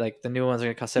 say, right? Like the new ones are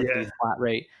going to cost 70 Yeah. flat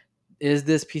rate. Is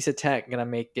this piece of tech going to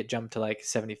make it jump to like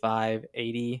 75,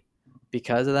 80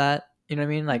 because of that? You know what I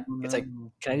mean? Like, it's like,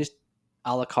 No. can I just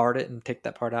a la carte it and take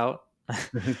that part out?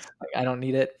 Like, I don't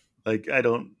need it. Like I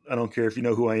don't care if you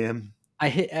know who I am. I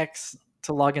hit X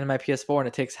to log into my PS4 and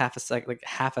it takes half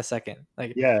a second.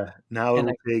 Like, Yeah. Now and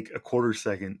it'll like, take a quarter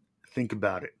second. Think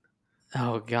about it.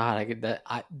 oh god, I get that.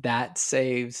 That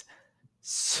saves,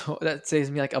 so that saves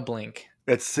me like a blink.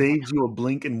 That I'm like, saves you a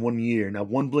blink in 1 year. Now,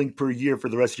 one blink per year for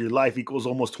the rest of your life equals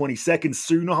almost 20 seconds.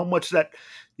 So you know how much that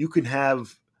you can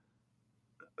have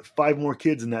 5 more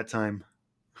kids in that time.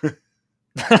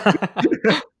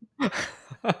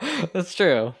 that's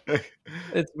true.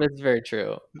 It's very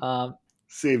true.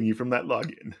 Saving you from that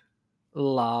login.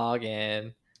 Log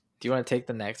in. Do you want to take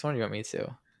the next one? Or do you want me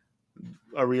to?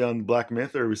 Are we on Black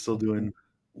Myth or are we still doing?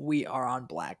 We are on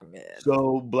Black Myth.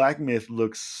 So Black Myth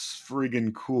looks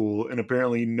friggin' cool, and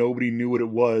apparently nobody knew what it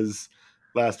was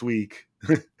last week.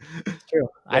 It's true.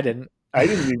 I didn't. I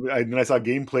didn't even. Then I saw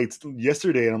gameplay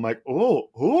yesterday, and I'm like,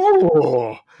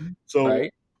 oh. So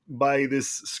Right? by this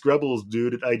Scrubbles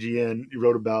dude at IGN, he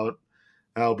wrote about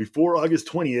how before August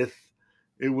 20th,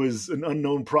 it was an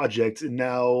unknown project, and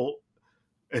now,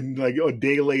 and like a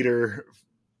day later,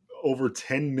 over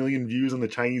 10 million views on the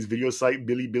Chinese video site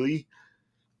Bilibili.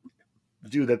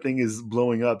 Dude, that thing is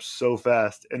blowing up so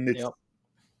fast, and it's Yep.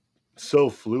 so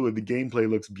fluid. The gameplay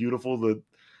looks beautiful. The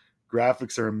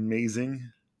graphics are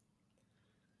amazing.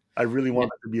 I really Man, want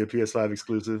that to be a PS5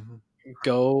 exclusive.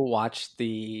 go watch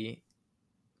the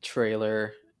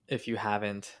trailer if you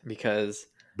haven't, because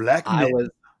Black I Myth was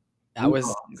I was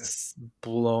Wukong.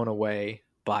 blown away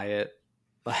by it.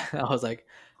 I was like,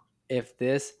 if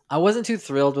this, I wasn't too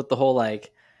thrilled with the whole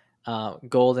like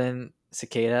golden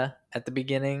cicada at the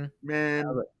beginning. I Man,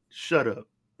 was shut up.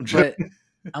 But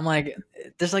I'm like,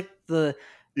 there's like what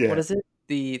Yeah. is it?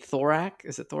 The thorax?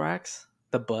 Is it thorax?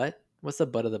 The butt? What's the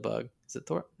butt of the bug? Is it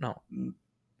No.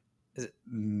 Is it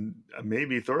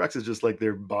Maybe thorax is just like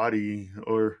their body,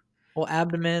 or well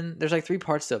abdomen? There's like three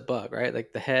parts to a bug, right?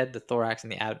 Like the head, the thorax,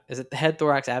 and the Is it the head,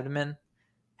 thorax, abdomen?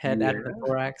 Head, abdomen, yeah,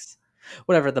 thorax.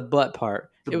 Whatever, the butt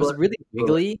part. the It was butt. really But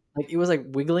wiggly. Like it was like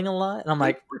wiggling a lot. And I'm it's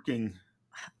like, working.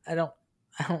 I don't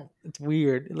I don't it's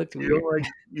weird. It looked You weird. don't like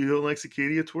you don't like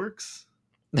Cicadia twerks?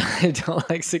 I don't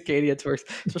like cicadia twerks,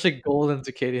 especially golden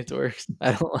cicadia twerks.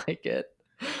 I don't like it.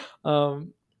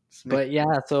 Um, Smack. but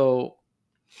yeah, so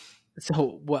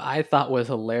what I thought was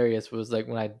hilarious was like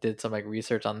when I did some like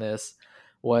research on this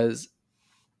was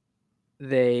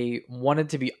they wanted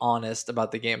to be honest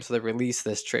about the game, so they released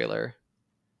this trailer.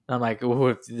 And I'm like,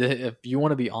 "Ooh, if you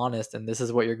want to be honest and this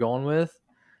is what you're going with,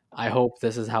 I hope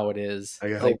this is how it is. I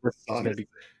Like hope this it's is going to honest, be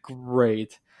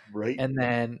great." right? And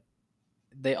then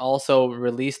they also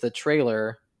released the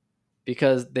trailer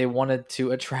because they wanted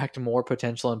to attract more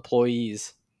potential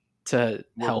employees to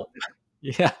More help.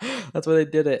 budget. Yeah, that's why they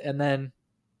did it. And then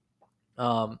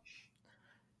um,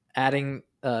 adding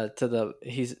to the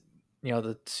he's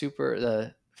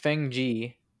the Feng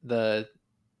Ji, the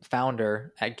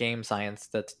founder at Game Science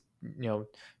that's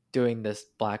doing this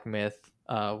Black Myth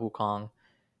Wukong.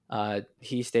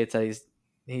 He states that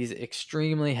he's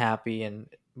extremely happy and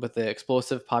with the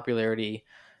explosive popularity,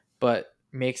 but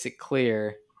makes it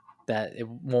clear that it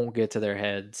won't get to their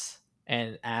heads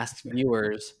and asks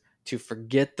viewers to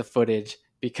forget the footage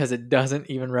because it doesn't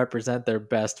even represent their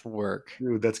best work.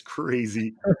 Dude, that's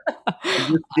crazy.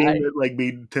 This game I that like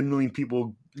made 10 million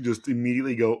people just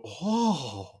immediately go,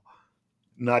 oh,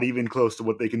 not even close to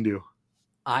what they can do.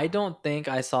 I don't think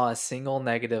I saw a single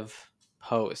negative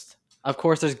post. Of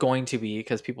course, there's going to be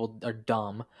because people are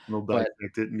dumb, They'll but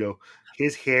dissect it and go,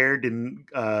 his hair didn't,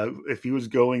 if he was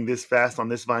going this fast on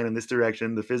this vine in this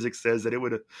direction, the physics says that it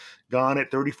would have gone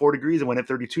at 34 degrees and went at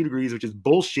 32 degrees, which is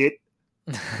bullshit.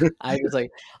 I was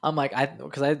like, I'm like,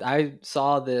 I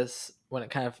saw this when it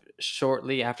kind of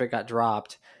shortly after it got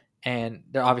dropped, and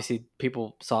there obviously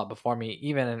people saw it before me,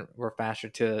 even and were faster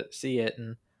to see it,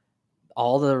 and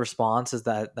all the responses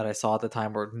that I saw at the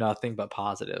time were nothing but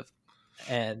positive,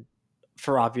 and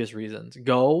for obvious reasons.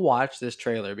 Go watch this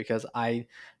trailer because I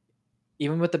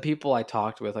even with the people I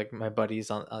talked with, like my buddies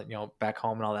on back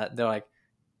home and all that, they're like,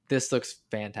 this looks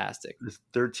fantastic. This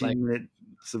Like 13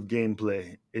 minutes of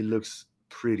gameplay, it looks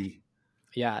pretty.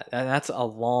 yeah, and that's a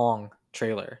long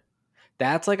trailer.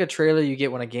 That's like a trailer you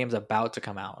get when a game's about to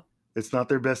come out. It's not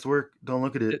their best work. Don't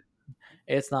look at it. It,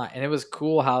 it's not, and it was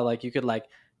cool how like you could like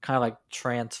kind of like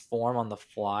transform on the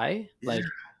fly. Yeah, Like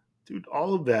dude,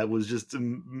 all of that was just.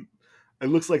 It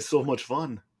looks like so much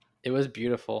fun. it was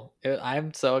beautiful.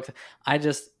 I'm so excited. I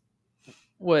just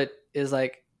what is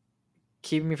like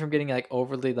keeping me from getting like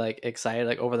overly like excited,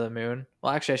 like over the moon.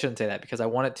 Well, actually, I shouldn't say that because I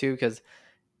want it to. Because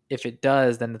if it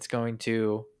does, then it's going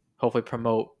to hopefully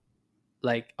promote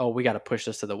like, oh, we got to push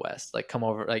this to the West. Like, come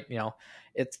over. Like,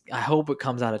 it's. I hope it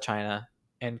comes out of China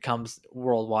and comes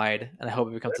worldwide, and I hope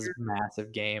it becomes this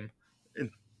massive game.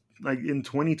 In, like in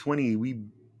 2020,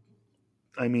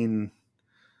 I mean,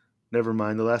 never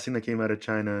mind. The last thing that came out of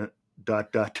China.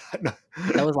 Dot dot dot.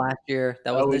 That was last year.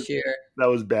 That That wasn't was this year. that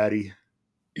was batty.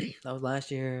 That was last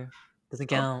year.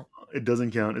 Doesn't Uh, count. it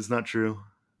doesn't count. It's not true.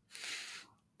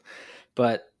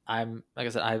 But I'm like I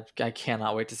said, I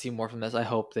cannot wait to see more from this. I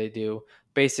hope they do.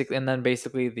 Basically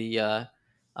the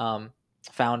um,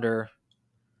 founder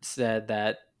said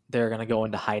that they're gonna go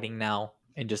into hiding now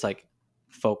and just like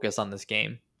focus on this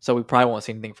game. So we probably won't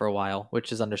see anything for a while,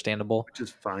 which is understandable. Which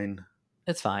is fine.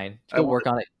 It's fine. I Go want work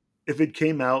on it. if it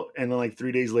came out and then like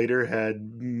 3 days later had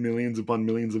millions upon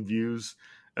millions of views.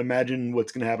 Imagine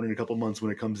what's going to happen in a couple months when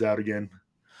it comes out again.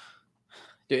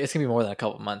 Dude, it's gonna be more than a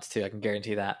couple months too. I can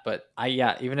guarantee that. But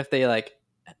yeah, even if they like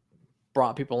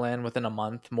brought people in within a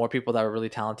month, more people that were really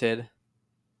talented,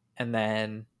 and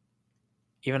then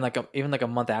even like a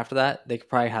month after that, they could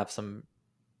probably have some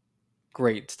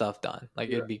great stuff done. Like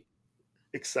Yeah, it'd be.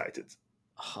 excited.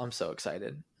 Oh, I'm so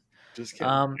excited. Just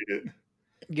can't Um, wait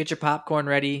it. get your popcorn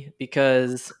ready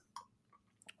because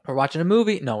we're watching a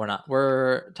movie. No, we're not.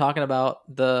 We're talking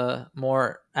about the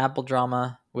more Apple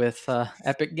drama with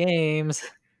Epic Games.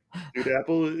 Dude,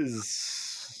 Apple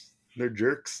is they're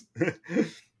jerks.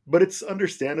 But it's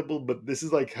understandable, but this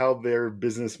is like how their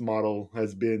business model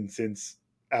has been since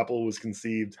Apple was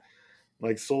conceived.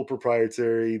 Like sole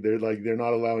proprietary, they're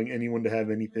not allowing anyone to have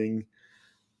anything.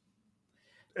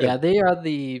 Yeah, they are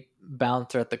the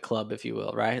bouncer at the club, if you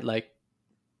will, right? Like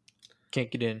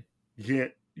can't get in, You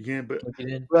can't, but can't get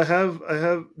in.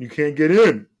 you can't get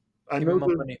in. I Give me know my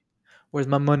the, money. Where's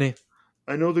my money?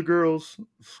 I know the girls.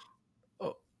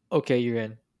 Oh, okay, you're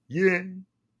in. Yeah.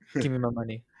 Give me my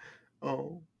money.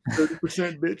 Oh,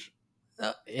 30%, bitch.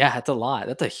 Yeah, that's a lot.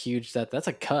 That's a huge. That's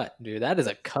a cut, dude. That is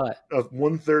a cut.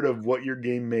 One third of what your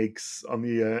game makes on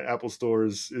the Apple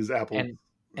stores is Apple.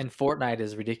 And Fortnite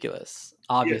is ridiculous. Yeah.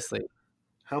 Obviously,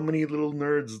 How many little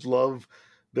nerds love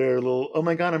their little, oh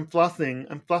my God, I'm flossing.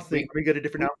 I'm flossing. we Let me get a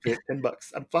different we, outfit.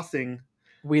 $10. I'm flossing.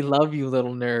 we love you,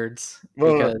 little nerds,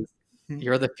 Well, because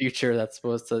you're the future. That's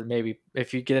supposed to maybe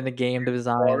if you get into game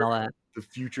design and are all that, the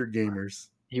future gamers.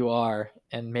 you are,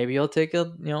 and maybe you'll take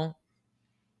a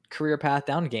career path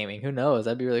down gaming. Who knows?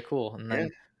 That'd be really cool. And Yeah. then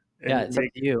And yeah, it's up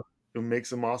to you. you'll make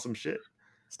some awesome shit.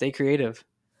 Stay creative.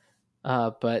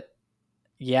 But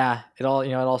yeah, it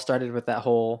all started with that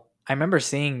whole. I remember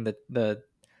seeing they're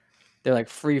like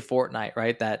free Fortnite,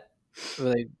 right? That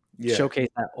where they Yeah. showcase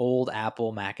that old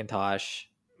Apple Macintosh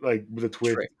Like with a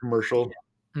Twitch trick. Yeah. commercial.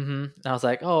 I was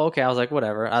like, oh, okay. I was like,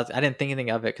 whatever. I didn't think anything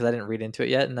of it because I didn't read into it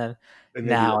yet. And then And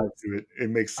then you're now into it. It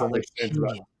makes I so was like, much sense.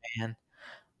 genius, man.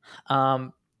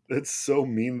 Um, That's so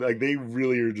mean. Like they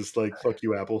really are just like, fuck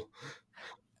you, Apple.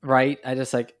 right. I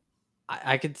just like,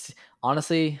 I could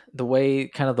honestly, the way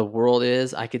kind of the world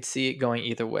is, I could see it going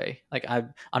either way. Like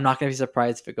I'm not gonna be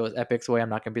surprised if it goes Epic's way. I'm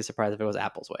not gonna be surprised if it goes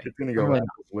Apple's way. It's gonna I'm go really not.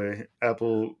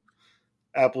 Apple's way.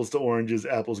 Apples to oranges.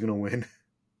 Apple's gonna win.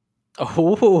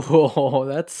 Oh,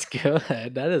 that's good.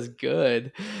 That is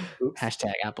good. Oops.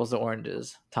 Hashtag apples to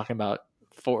oranges. Talking about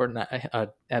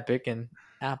Fortnite, Epic, and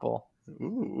Apple.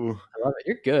 Ooh. I love it.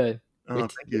 You're good. Oh,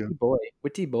 Witty, thank you, witty boy.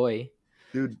 Witty boy.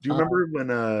 dude. Do you Uh,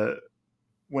 remember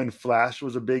when Flash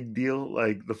was a big deal,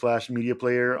 like the Flash media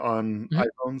player on mhm.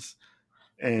 iPhones,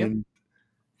 Yep. and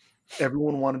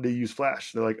everyone wanted to use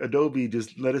Flash. They're like, Adobe,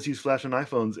 just let us use Flash on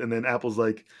iPhones, and then Apple's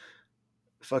like,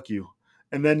 fuck you.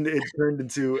 And then it turned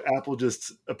into Apple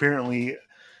just apparently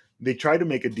they tried to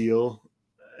make a deal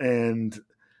and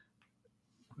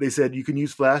they said you can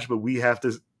use Flash, but we have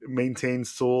to maintain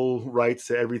sole rights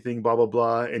to everything, blah blah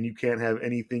blah, and you can't have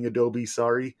anything Adobe.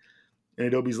 Sorry. And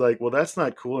Adobe's like, well, that's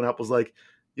not cool. And Apple's like,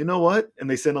 you know what? And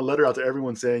they sent a letter out to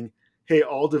everyone saying, hey,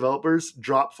 all developers,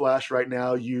 drop Flash right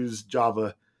now. Use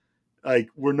Java. Like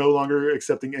we're no longer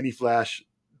accepting any Flash.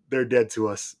 They're dead to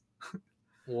us.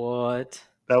 What?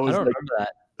 That I was don't like remember that.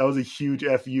 that was a huge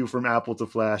fu from Apple to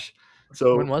Flash.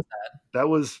 So When was that? that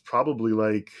was probably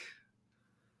like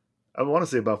I want to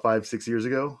say about 5 6 years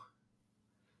ago.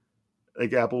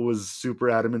 Like Apple was super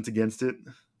adamant against it.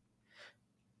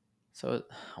 So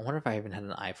I wonder if I even had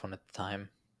an iPhone at the time.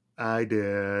 I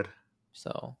did.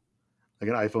 So Like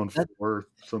an iPhone that 4 or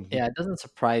something. yeah, it doesn't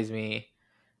surprise me.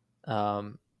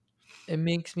 Um, it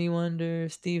makes me wonder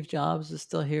if Steve Jobs is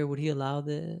still here. Would he allow I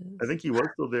this? think he was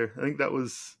still there. I think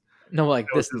No, like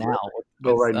that was this his now last.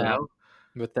 Oh, right now.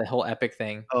 with the whole Epic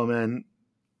thing. Oh man,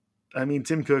 I mean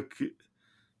Tim Cook.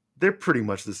 They're pretty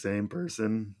much the same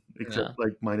person, except Yeah.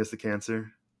 like minus the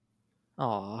cancer.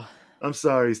 Oh, I'm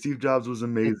sorry, Steve Jobs was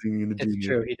amazing and a it's genius.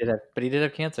 true. But he did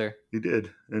have cancer. He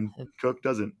did, and It, Cook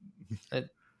doesn't. it,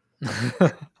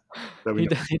 That we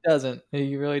know. he doesn't.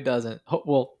 He really doesn't.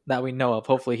 Well, that we know of.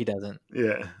 Hopefully, he doesn't.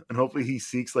 Yeah, and hopefully he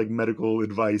seeks like medical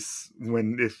advice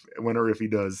when or if he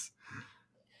does.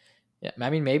 Yeah, I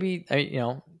mean, maybe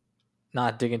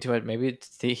not dig into it. Maybe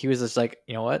he was just like,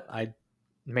 you know what, I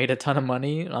made a ton of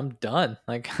money. I'm done.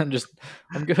 Like, I'm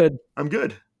good. I'm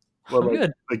good. Well, I'm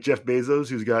good. like Jeff Bezos,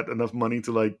 who's got enough money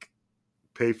to like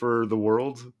pay for the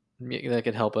world, That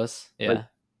could help us. like Yeah,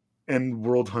 end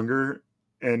world hunger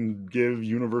and give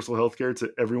universal health care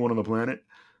to everyone on the planet.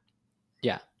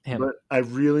 yeah, him. But I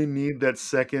really need that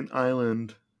second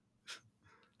island.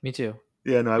 Me too.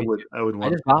 Yeah, no, I Me would too. I would I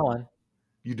want just bought one.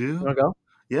 you You do? want to go?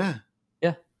 Yeah.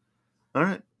 Yeah, All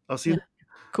right. I'll see you yeah.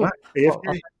 there. All Cool. right. Well,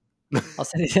 AFK. I'll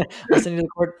send you. I'll send you the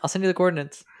I'll send you the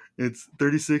coordinates. It's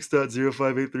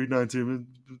 36.058392.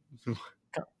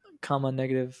 Comma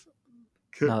negative.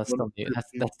 No, that's still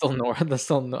that's still north. That's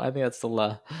still. I think that's still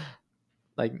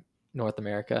like North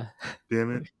America.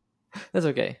 Damn it. That's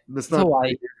okay. That's It's not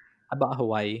Hawaii. I bought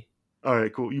Hawaii. all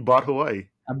right, cool. You bought Hawaii.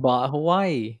 I bought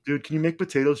Hawaii. Dude, can you make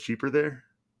potatoes cheaper there?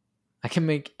 I can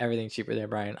make everything cheaper there,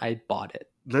 Brian. I bought it.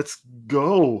 Let's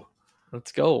go.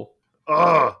 Let's go.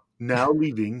 Now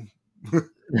leaving.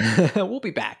 We'll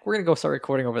be back. We're gonna go start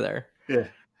recording over there. Yeah.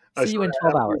 I See saw you in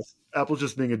 12 hours. Apple's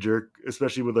just being a jerk,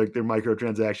 especially with like their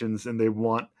microtransactions, and they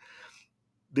want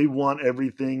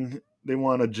everything. They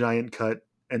want a giant cut,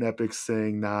 and Epic's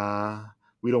saying, "Nah,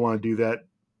 we don't want to do that."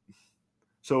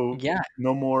 So Yeah,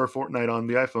 no more Fortnite on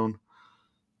the iPhone.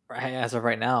 right, as of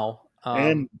right now.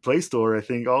 And Play Store, I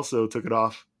think, also took it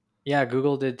off. Yeah,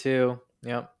 Google did too.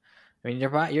 Yep. I mean, you're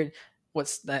right. You're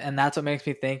what's that, and that's what makes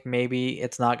me think maybe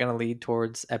it's not going to lead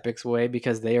towards Epic's way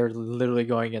because they are literally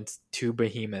going against two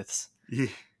behemoths. Yeah,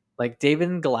 Like David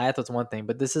and Goliath was one thing,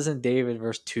 but this isn't David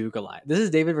versus two Goliath. This is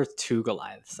David versus two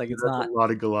Goliaths. Like that's a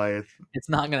lot of Goliath. it's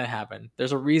not going to happen.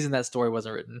 There's a reason that story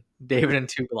wasn't written. David and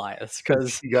two Goliaths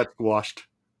because He got squashed.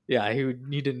 yeah,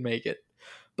 he didn't make it.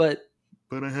 But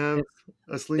But I have a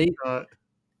they, slingshot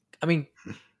I mean,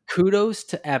 kudos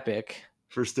to Epic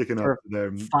for sticking up for to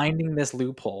them. finding this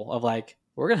loophole of like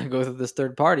we're gonna go through this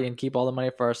third party and keep all the money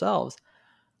for ourselves.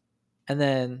 And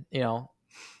then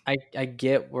I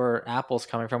get where Apple's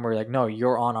coming from. Where you're like, no,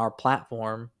 you're on our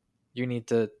platform. You need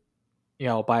to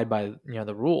abide by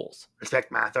the rules.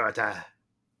 Respect my authority.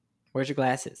 Where's your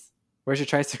glasses? Where's your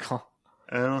tricycle?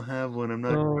 I don't have one. I'm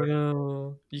not. Oh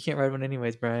no, you can't ride one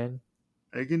anyways, Brian.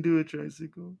 I can do a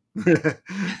tricycle.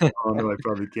 Oh no, I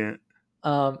probably can't.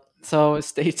 So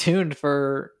stay tuned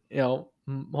for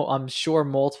I'm sure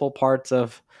multiple parts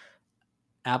of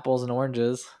apples and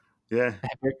oranges. Yeah.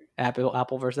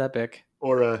 Apple versus Epic.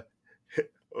 Or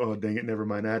oh dang it, never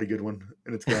mind. I had a good one,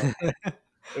 and it's gone.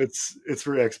 It's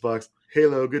for Xbox.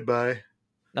 Halo. Goodbye.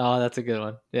 Oh, that's a good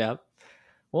one. Yeah.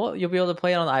 Well, you'll be able to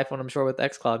play it on the iPhone, I'm sure, with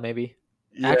XCloud maybe.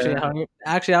 Yeah.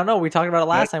 Actually, I don't know. We talked about it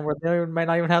last time where they might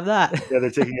not even have that. Yeah,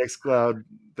 they're taking XCloud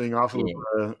thing off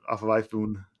Yeah. of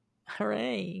iPhone.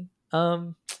 Hooray.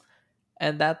 And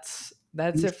that's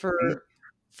it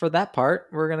for that part.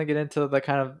 We're gonna get into the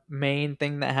kind of main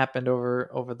thing that happened over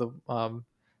the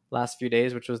last few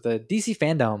days, which was the DC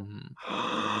fandom.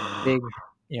 Big,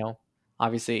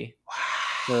 obviously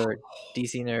for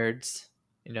DC nerds.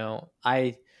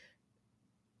 I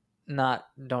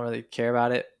don't really care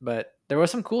about it, but there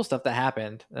was some cool stuff that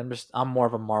happened. I'm more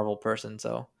of a Marvel person,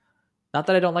 so not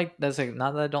that I don't like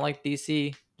not that I don't like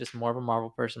DC, just more of a Marvel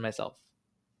person myself.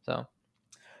 So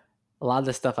a lot of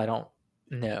this stuff I don't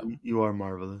know. You are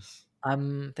marvelous.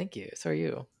 Thank you. So are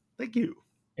you. Thank you.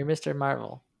 You're Mr.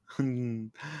 Marvel.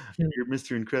 You're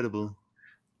Mr. Incredible.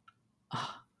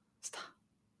 Ah, stop.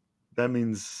 That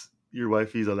means your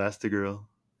wifey's Elastigirl.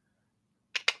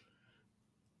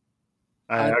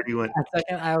 I already went. A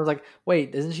second, I was like,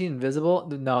 "Wait, isn't she invisible?"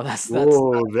 No, that's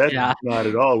Whoa, that's yeah. not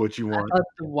at all what you I want. thought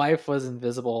the wife was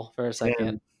invisible for a second.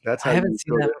 Man, that's how I you haven't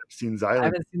seen go that. to Epstein's I Island.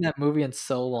 haven't seen that movie in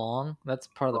so long. That's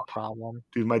part of the problem.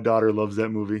 Dude, my daughter loves that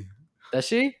movie. Does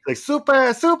she? Like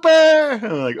super, super.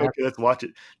 I'm like, okay, let's watch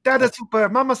it. Dada That's- super,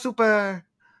 mama super.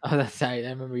 Oh, that's right. I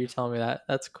remember you telling me that.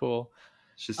 That's cool.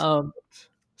 It's just Um,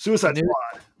 Suicide new-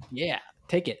 Squad. yeah,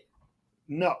 take it.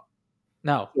 No.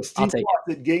 No, So I'll Steve take it.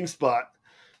 Watts at GameSpot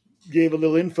gave a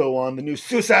little info on the new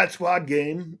Suicide Squad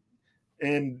game,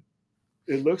 and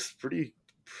it looks pretty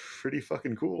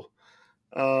fucking cool.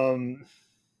 Um,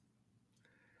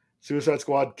 Suicide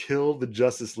Squad Kill the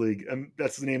Justice League.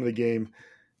 That's the name of the game,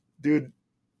 dude.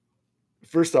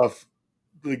 First off,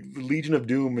 the Legion of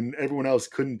Doom and everyone else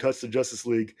couldn't touch the Justice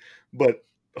League, but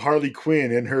Harley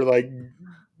Quinn and her like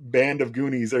band of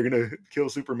Goonies are gonna kill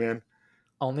Superman.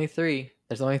 Only three.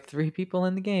 There's only three people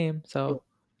in the game, so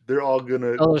They're all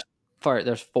gonna oh,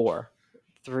 there's four,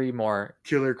 three more.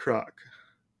 Killer Croc.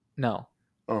 No,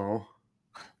 Oh,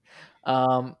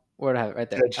 where do I have it? Right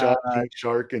there. Deadshot, King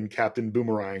Shark, and Captain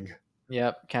Boomerang.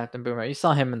 Yep, Captain Boomerang. You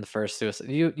saw him in the first Suicide.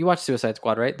 You watched Suicide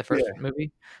Squad, right? The first Yeah,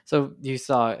 movie. So you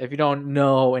saw. If you don't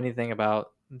know anything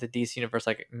about the DC universe,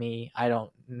 like me, I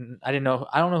don't. I didn't know.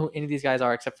 I don't know who any of these guys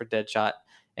are except for Deadshot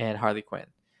and Harley Quinn.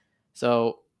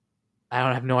 So I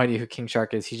don't have no idea who King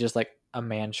Shark is. He's just like a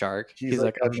man shark. he's He's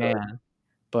like like a that shark. man,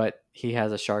 but he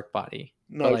has a shark body.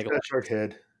 No, But he's like, got a shark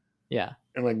head yeah,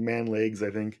 and like man legs,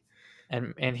 I think.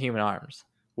 and human arms.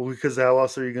 Well, because how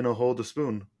else are you gonna hold a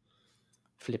spoon?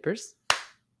 Flippers.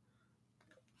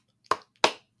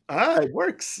 Ah, it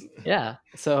works. Yeah.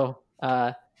 So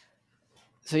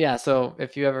yeah, so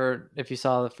if you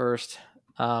saw the first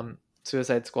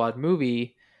Suicide Squad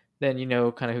movie, then you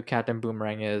know kind of who Captain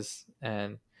Boomerang is,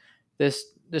 and this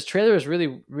trailer is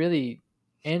really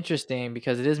interesting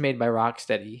because it is made by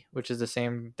Rocksteady, which is the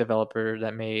same developer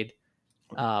that made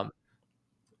um,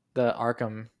 the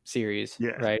Arkham series,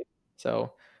 Yeah, right?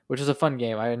 So, which is a fun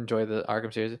game. I enjoy the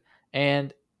Arkham series,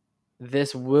 and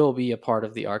this will be a part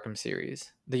of the Arkham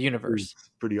series, the universe. it's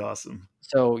pretty awesome.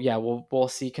 So yeah, we'll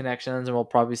see connections, and we'll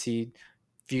probably see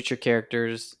future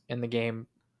characters in the game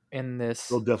in There'll this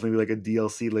definitely be like a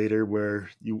DLC later where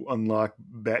you unlock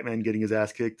Batman getting his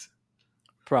ass kicked.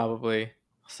 probably.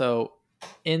 So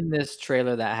in this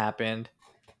trailer that happened,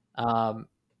 um,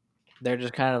 they're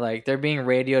just kind of like they're being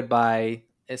radioed by.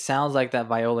 It sounds like that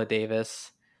Viola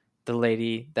Davis, the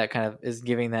lady that kind of is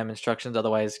giving them instructions.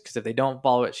 Otherwise, because if they don't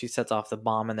follow it, she sets off the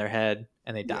bomb in their head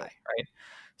and they Yeah, die. Right.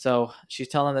 So she's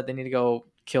telling them that they need to go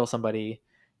kill somebody,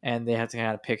 and they have to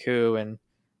kind of pick who. And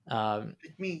um,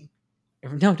 pick me.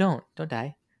 no, don't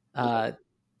die. Uh,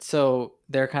 so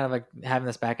they're kind of like having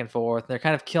this back and forth. They're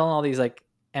kind of killing all these like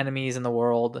enemies in the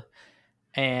world,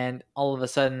 and all of a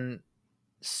sudden,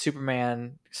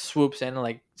 Superman swoops in and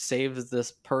like saves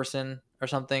this person or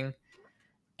something,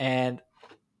 and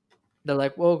they're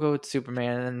like, "We'll go with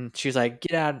Superman," and she's like,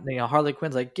 "Get out!" You know, Harley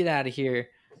Quinn's like, "Get out of here!"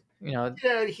 You know,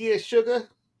 Get out of here, sugar.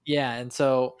 yeah. And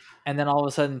so, and then all of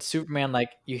a sudden, Superman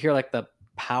like you hear like the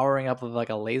powering up of like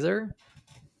a laser,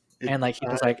 It and like he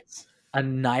just like decides.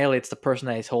 annihilates the person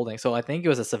that he's holding. So I think it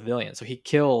was a civilian. So he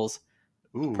kills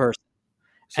the Ooh, person,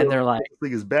 and so they're like, Justice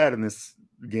League is bad in this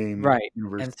game right.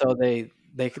 universe. And so they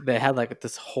had like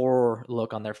this horror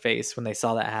look on their face when they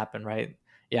saw that happen, right?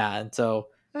 Yeah, and so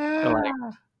they're like,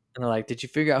 Ah. "Did you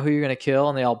figure out who you're gonna kill?"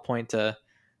 And they all point to,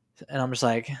 and I'm just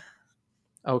like,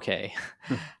 okay,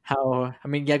 how? I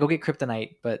mean, yeah, go get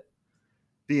kryptonite, but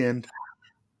The end.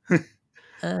 like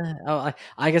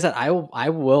I said, I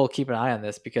will keep an eye on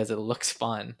this because it looks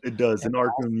fun It does. and An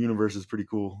Arkham universe is pretty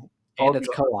cool. All and the it's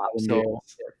co-op. Arkham So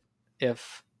games.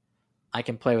 if I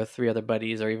can play with three other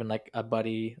buddies or even like a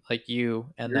buddy like you,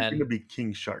 and You're gonna then be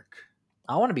King Shark.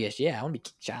 I want to be I want to be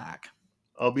King Shark.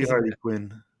 I'll be He seems like Harley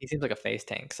Quinn. he seems like a face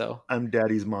tank. So I'm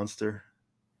Daddy's monster.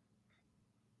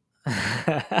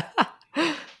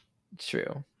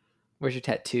 true. Where's your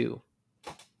tattoo?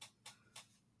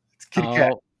 It's Kitty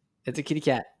Cat. Oh, it's a kitty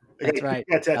cat. I got That's a Kitty right.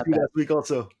 Cat Got tattoo that. last week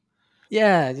also.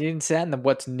 Yeah, you didn't say that in the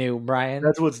what's new, Brian.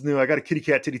 That's what's new. I got a Kitty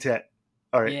Cat titty tat.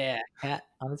 All right. Yeah, cat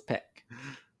on his peck.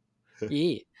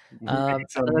 Yeah.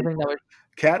 It's on Another you. thing that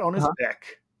Cat on his was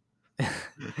back.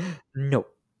 no.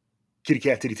 Kitty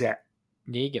Cat titty tat.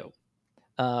 There you go.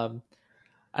 Um,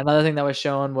 another thing that was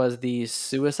shown was the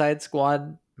Suicide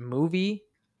Squad movie.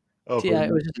 Oh, for Yeah, the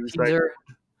it was movie just a Suicide. teaser.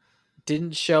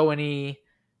 Didn't show any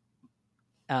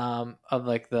of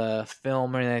like the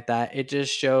film or anything like that. It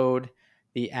just showed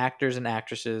the actors and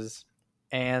actresses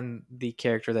and the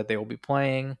character that they will be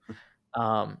playing.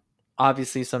 Um,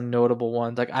 obviously, some notable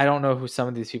ones. Like I don't know who some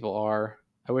of these people are.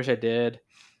 I wish I did.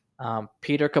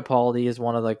 Peter Capaldi is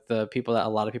one of like the people that a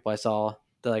lot of people I saw.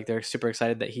 They're super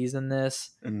excited that he's in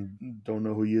this. And don't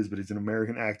know who he is, but he's an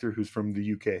American actor who's from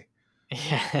the UK.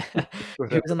 Yeah,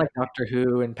 he was in like Doctor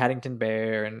Who and Paddington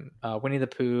Bear and Winnie the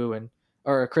Pooh and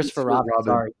or Christopher Christopher Robin. Robin.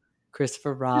 Sorry,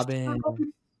 Christopher Christopher Robin.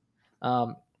 Robin.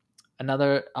 Um,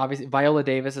 another obviously Viola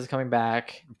Davis is coming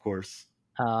back. Of course.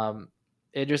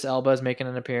 Idris Elba is making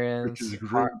an Which appearance. is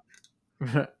great.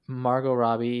 Margot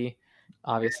Robbie,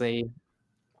 obviously.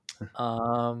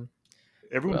 Um,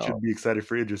 who Everyone else? should be excited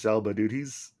for Idris Elba, dude. He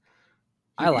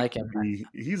I needs like to him. be.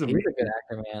 He's He's a good amazing.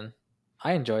 actor, man.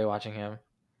 I enjoy watching him.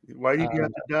 Why did he Uh,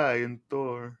 have to die in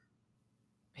Thor?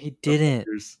 he didn't.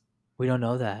 Avengers? We don't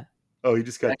know that. Oh, he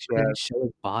just They got actually stabbed. didn't show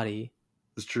his body.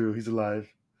 It's true. He's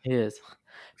alive. He is.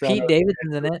 Found Pete out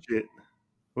Davidson's in real it. shit.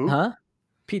 Ooh, Huh?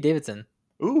 Pete Davidson.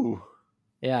 ooh.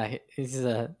 Yeah, he's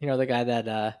the guy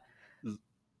that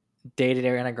dated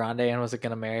Ariana Grande and was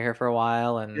gonna marry her for a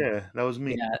while, and Yeah, that was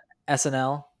me. yeah,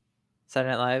 SNL,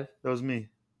 Saturday Night Live. That was me.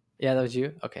 Yeah, that was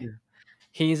you. Okay, Yeah.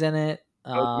 he's in it.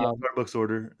 That was my Starbucks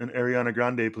order. An Ariana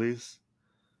Grande, please.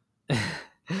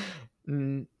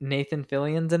 Nathan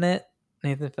Fillion's in it.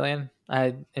 Nathan Fillion.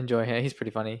 I enjoy him. He's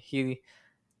pretty funny. He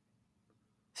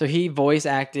voice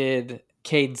acted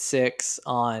Cade Six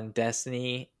on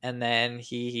Destiny, and then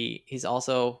he's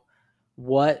also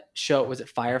what show was it?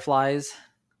 Fireflies.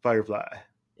 Firefly.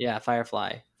 Yeah,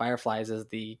 Firefly. Fireflies is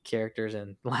the characters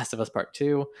in Last of Us Part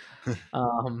Two.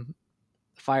 Um,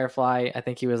 Firefly. I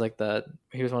think he was one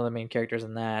of the main characters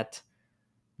in that.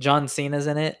 John Cena's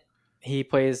in it. He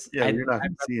plays. Yeah, but you're not I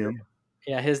gonna see him.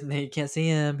 Yeah, you can't see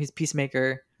him. He's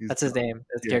Peacemaker. He's That's his name.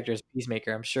 His yeah, character is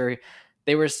Peacemaker. I'm sure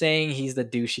they were saying he's the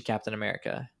douchey Captain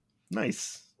America,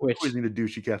 nice. Always which need a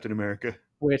douchey Captain America,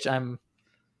 I'm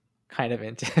kind of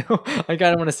into. I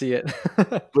kind of want to see it.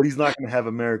 but he's not gonna have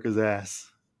America's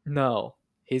ass. No,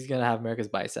 he's gonna have America's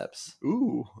biceps.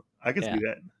 Ooh, I can see Yeah,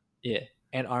 that. yeah,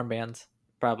 and armbands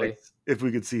probably. Nice. If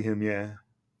we could see him, yeah.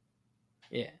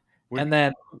 Yeah, When, and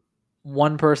then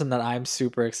one person that I'm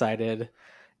super excited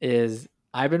is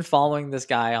I've been following this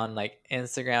guy on like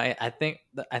Instagram. I think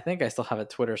I still have a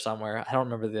Twitter somewhere. I don't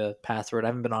remember the password. I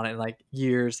haven't been on it in like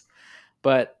years.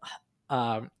 But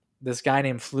um, this guy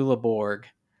named Flula Borg,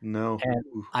 no. and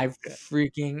Ooh, I yeah.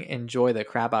 freaking enjoy the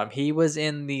crap out of him. He was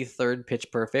in the third Pitch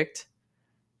Perfect.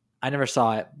 I never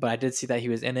saw it, but I did see that he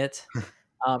was in it.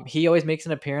 He always makes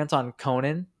an appearance on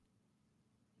Conan.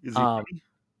 Is he Um, funny?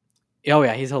 oh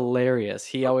yeah, he's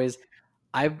hilarious.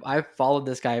 I've followed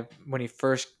this guy when he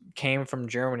first came from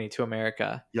Germany to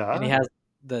America, and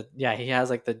Yeah. he has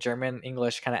like the German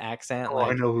English kind of accent. Oh, I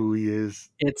Like know who he is.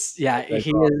 it's yeah, That guy's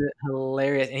he awesome. is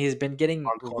hilarious, and he's been getting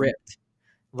On Conan. ripped.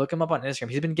 Look him up on Instagram.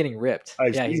 He's been getting ripped.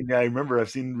 I've Yeah, seen. Yeah, I remember. I've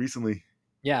seen recently.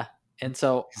 yeah. And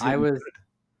so He's gonna be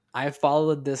I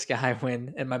followed this guy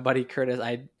when and my buddy Curtis.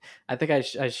 I think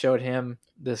I showed him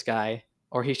this guy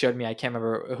or he showed me. I can't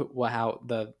remember how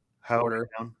the how order,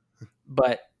 down.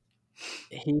 but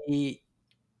he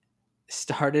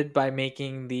started by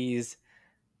making these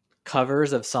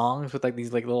covers of songs with like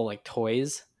these like little like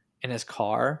toys in his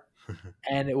car,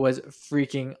 and it was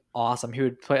freaking awesome. He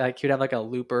would play like he would have like a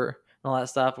looper and all that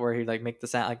stuff where he'd like make the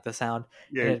sound and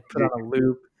Yeah, then put on a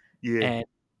loop, yeah. and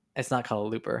it's not called a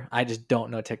looper. I just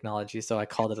don't know technology, so I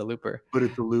called it a looper. But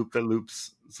it's a loop that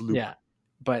loops. It's a loop. Yeah,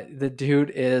 but the dude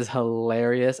is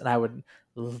hilarious, and I would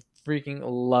freaking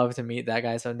love to meet that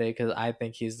guy someday because I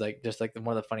think he's like just like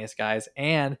one of the funniest guys.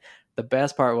 And the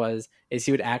best part is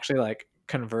he would actually like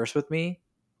converse with me,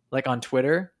 like on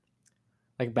Twitter,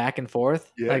 like back and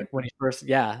forth, Yeah. like when he first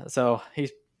yeah. So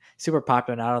he's super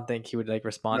popular, and I don't think he would like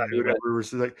respond Not to me, but whoever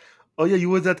was like, oh yeah, you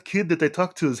was that kid that I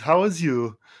talked to. How is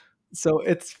you? so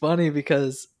it's funny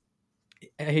because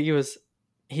he was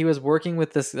working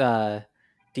with this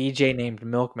DJ named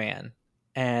Milkman,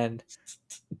 and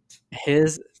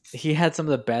his he had some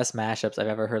of the best mashups I've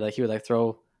ever heard. Like he would like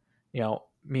throw,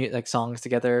 like songs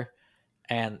together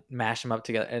and mash them up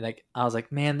together. And like I was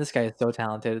like, man, this guy is so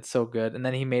talented. It's so good. And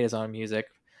then he made his own music.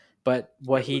 But It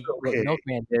was what okay.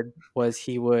 Milkman did was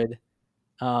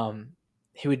um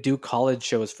he would do college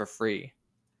shows for free.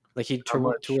 Like he'd How tour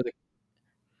much? the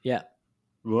yeah.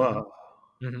 hmm Wow.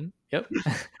 Yep.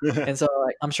 And so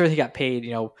like I'm sure he got paid,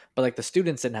 but like the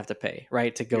students didn't have to pay,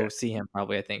 right, to Yeah. go see him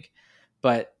probably, I think.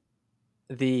 But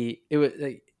it was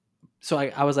like so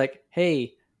I was like,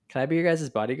 "Hey, can I be your guys'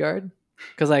 bodyguard?"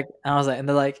 Cuz like I was like and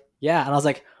they're like, "Yeah." And I was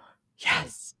like,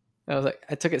 "Yes." I was like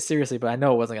I took it seriously, but I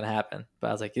know it wasn't going to happen. But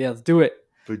I was like, "Yeah, let's do it."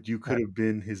 But you Uh, could have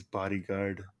been his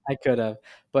bodyguard. I could have,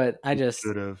 but You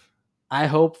should have. I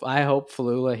hope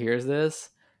Falula hears this,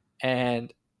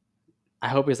 and I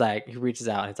hope he reaches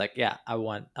out and he's like, "Yeah, I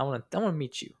want to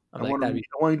meet you." I'm like, "That'd be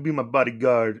I want you to be my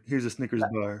bodyguard. Here's a Snickers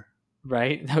bar.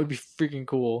 right. That would be freaking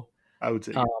cool." I would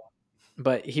say, Um,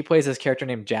 but he plays this character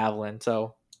named Javelin,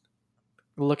 so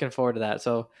looking forward to that.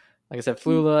 So, like I said, yeah.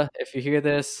 Flula, if you hear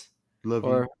this, Love you.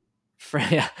 or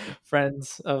yeah,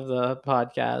 friends of the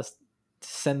podcast,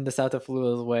 send this out to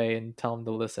Flula's way and tell him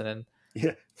to listen. And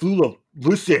Yeah. Flula,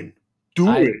 listen. Do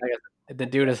it. the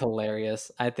dude is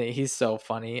hilarious. I think he's so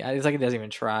funny. It's like he doesn't even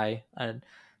try. And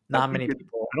I Not think many it.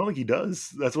 people. I don't think he does.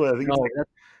 That's why I think it's No, that's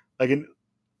like an.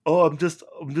 Oh, I'm just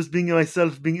being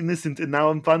myself, being innocent, and now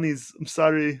I'm funny. I'm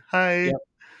sorry. Hi. yep.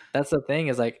 That's the thing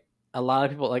is like a lot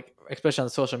of people like especially on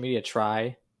social media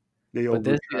try, They but over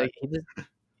this try. like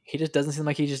he just doesn't seem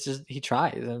like he just he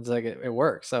tries and it's like it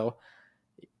works. So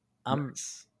I'm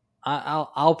Nice.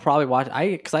 I'll probably watch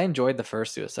because I enjoyed the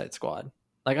first Suicide Squad.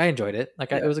 Like I enjoyed it.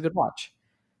 Like it Yeah, was a good watch.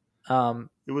 Um,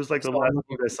 it was like the so I'm last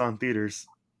looking. movie I saw in theaters.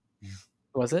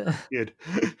 Was it? Kid.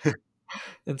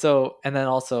 And so and then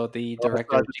also the Oh, I saw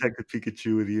director James. Detective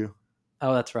Pikachu with you.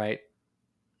 Oh, that's right.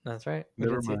 That's right. We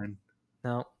Never did see it. mind.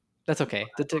 No, that's okay.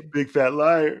 Big fat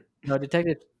liar. No,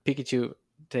 Detective Pikachu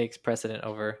takes precedent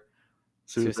over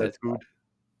Suicide Suicide Squad, Squad.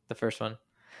 the first one.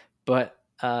 But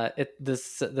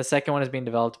the second one is being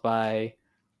developed by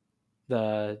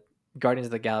the Guardians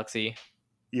of the Galaxy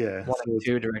Yeah. one and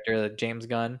two director James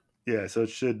Gunn. So it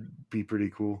should be pretty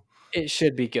cool. It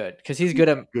should be good because he's good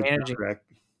at Good managing. contract.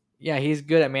 Yeah, he's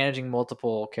good at managing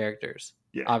multiple characters.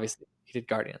 Yeah. Obviously, he did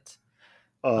Guardians.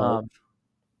 Of Um,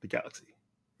 the galaxy.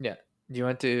 yeah. Do you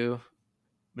want to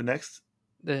The next,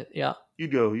 the yeah? you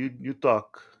go. You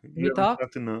talk. You Me haven't talk.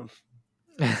 talked enough.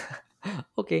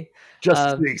 Okay.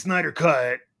 Justice League Snyder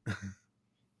cut.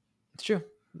 It's true.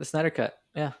 The Snyder Cut.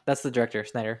 Yeah, that's the director,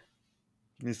 Snyder.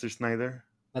 Mr. Snyder.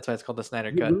 That's why it's called the Snyder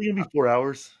Is it Cut. really gonna be 4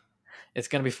 hours? It's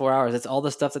gonna be 4 hours. It's all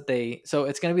the stuff that they. So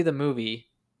it's gonna be the movie,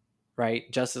 right?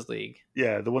 Justice League.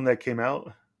 Yeah, the one that came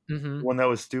out. Mm-hmm. The one that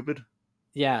was stupid.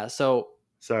 Yeah. So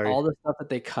Sorry. all the stuff that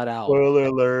they cut out. Spoiler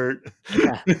alert.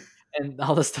 Yeah, and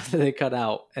all the stuff that they cut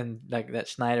out, and like that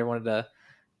Schneider wanted to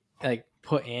like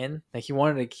put in, like he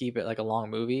wanted to keep it like a long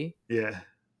movie. Yeah.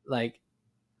 Like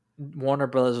Warner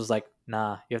Brothers was like,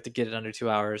 nah, you have to get it under 2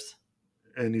 hours.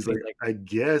 And he's And like, he's like, I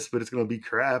guess, but it's gonna be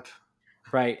crap.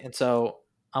 right. And so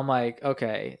I'm like,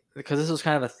 okay, because this was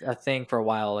kind of a thing for a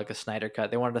while, like a Snyder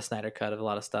cut. They wanted a Snyder cut of a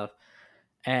lot of stuff,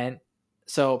 and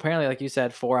so apparently, like you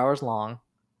said, 4 hours long.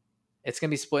 It's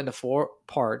gonna be split into four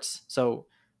parts, so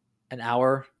an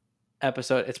hour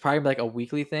episode. It's probably like a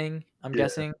weekly thing, I'm Yeah,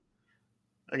 guessing,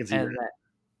 I can see and that.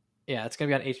 yeah, it's gonna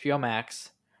be on HBO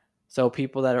Max. So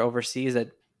people that are overseas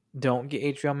that don't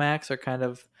get HBO Max are kind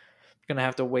of gonna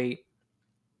have to wait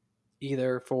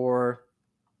either for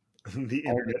The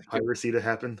all internet the piracy to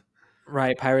happen.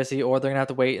 right piracy, or they're gonna have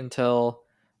to wait until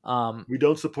We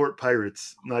don't support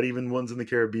pirates, not even ones in the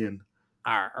Caribbean.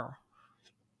 arr,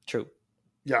 true.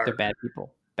 They're Yar. bad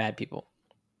people. Bad people.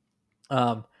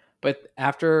 But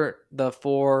after the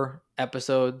 4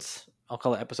 episodes, I'll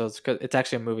call it episodes because it's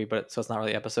actually a movie, but so it's not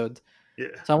really episodes.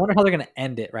 Yeah. So I wonder how they're gonna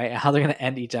end it, right? How they're gonna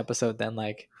end each episode then,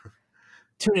 like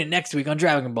tune in next week on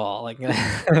Dragon Ball, like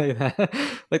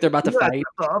like they're about to fight.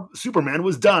 Superman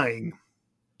was dying.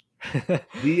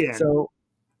 The end. So,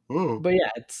 Oh, but yeah,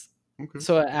 it's okay.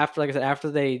 so after, like I said, after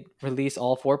they release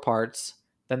all 4 parts,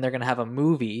 then they're gonna have a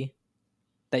movie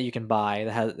that you can buy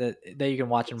that you can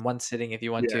watch in one sitting if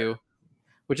you want Yeah, to,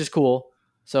 which is cool.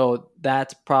 So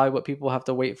that's probably what people have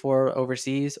to wait for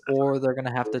overseas, or they're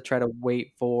gonna have to try to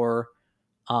wait for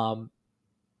um,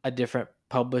 a different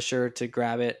publisher to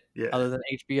grab it yeah. other than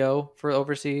HBO for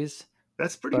overseas.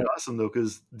 That's pretty But awesome though,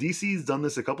 because DC's done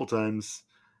this a couple times.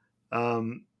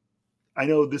 Um, I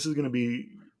know this is going to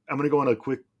be. I'm going to go on a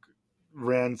quick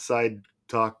rant side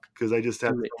talk because I just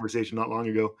had do this it. conversation not long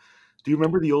ago. Do you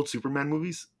remember the old Superman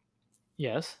movies,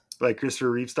 Yes. like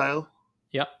Christopher Reeve style?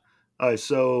 Yep.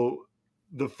 So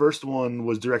the first one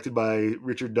was directed by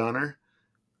Richard Donner,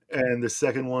 and the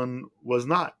second one was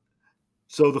not.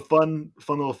 So the fun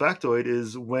little factoid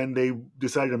is when they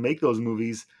decided to make those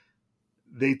movies,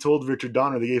 they told Richard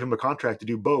Donner they gave him a contract to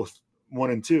do both,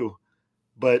 one and two,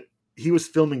 but he was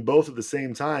filming both at the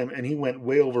same time, and he went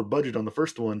way over budget on the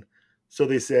first one. So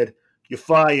they said, "You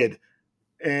fired,"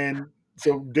 and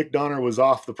so Dick Donner was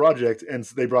off the project, and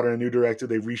so they brought in a new director.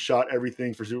 They reshot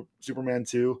everything for Superman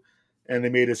 2, and they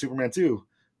made a Superman 2.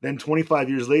 Then 25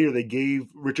 years later, they gave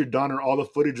Richard Donner all the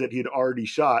footage that he had already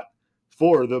shot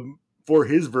for the for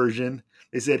his version.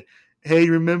 They said, "Hey,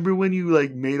 remember when you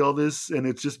like made all this, and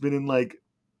it's just been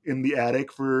in the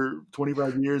attic for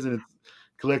 25 years, and it's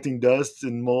collecting dust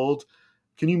and mold?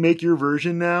 Can you make your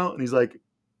version now?" And he's like,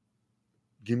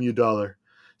 "Give me $1."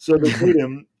 So they paid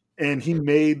him, and he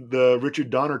made the Richard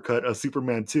Donner cut of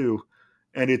Superman 2,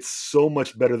 and it's so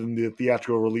much better than the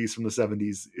theatrical release from the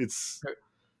 70s. It's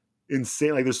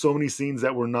insane. Like there's so many scenes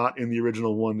that were not in the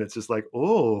original one that's just like,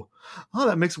 oh,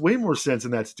 that makes way more sense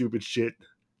than that stupid shit.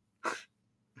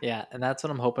 Yeah, and that's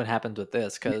what I'm hoping happens with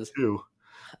this Me because too.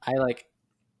 I like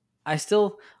I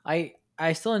still I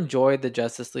still enjoyed the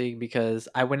Justice League because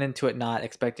I went into it not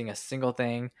expecting a single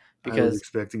thing I was because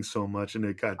expecting so much, and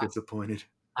it got disappointed.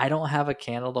 I don't have a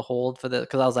candle to hold for the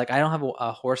because I was like, I don't have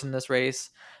a horse in this race.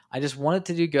 I just want it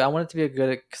to do good. I want it to be a good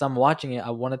because I'm watching it.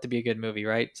 I want it to be a good movie,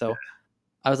 right? So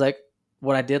I was like,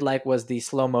 what I did like was the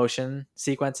slow motion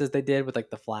sequences they did with like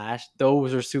the Flash.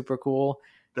 Those are super cool,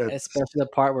 That's especially the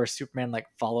part where Superman like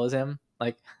follows him.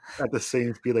 Like at the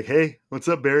same speed. Like, hey, what's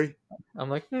up, Barry? I'm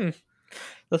like,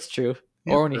 that's true.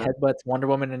 Yep. Or when he headbutts Wonder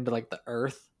Woman into like the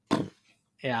earth.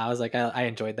 Yeah, I was like, I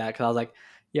enjoyed that because I was like,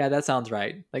 yeah, that sounds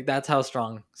right. Like that's how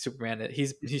strong Superman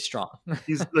is. He's strong,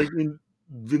 He's like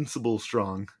invincible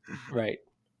strong right?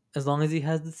 As long as he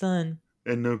has the sun.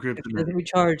 and no If he kryptonite. doesn't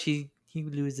recharge, he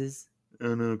loses.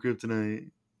 Oh no, kryptonite.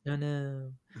 No,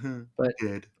 no. But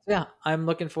Dead. yeah, I'm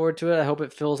looking forward to it. I hope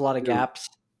it fills a lot of Dude, gaps.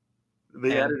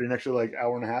 they And added an extra like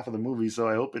hour and a half of the movie, so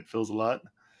I hope it fills a lot.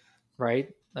 right,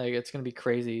 like it's gonna be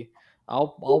crazy.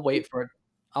 I'll wait for it.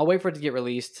 I'll wait for it to get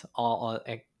released.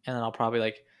 And then I'll probably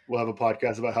like, We'll have a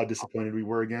podcast about how disappointed we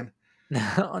were again.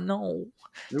 oh no,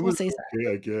 It don't was say that.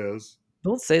 okay, I guess.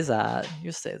 Don't say that.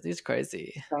 You say it's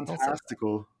crazy. Don't say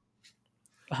Fantastical.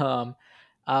 that.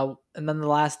 And then the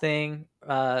last thing,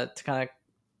 to kind of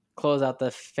close out the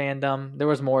fandom, there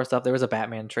was more stuff. There was a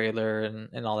Batman trailer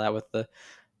and all that with the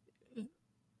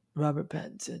Robert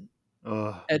Pattinson,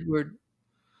 Uh, Edward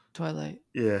Twilight.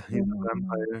 yeah, he's a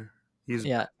vampire. He's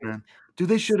Yeah, Batman. Dude,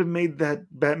 they should have made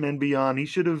that Batman Beyond. He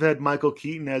should have had Michael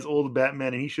Keaton as old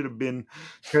Batman, and he should have been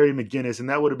Terry McGinnis, and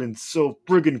that would have been so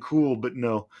friggin' cool. But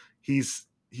no, he's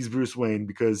Bruce Wayne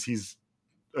because he's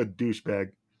a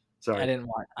douchebag. Sorry.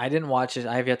 I didn't watch it.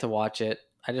 I have yet to watch it.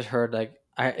 I just heard like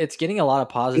it's getting a lot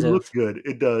of It looks positive. good.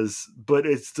 It does, but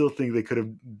I still think they could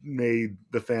have made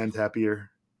the fans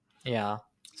happier. Yeah.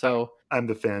 So I'm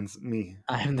the fans. Me.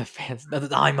 I'm the fans.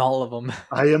 I'm all of them.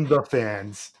 I am the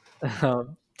fans.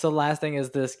 So the last thing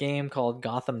is this game called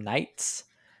Gotham Knights.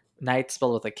 Knights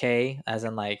spelled with a K, as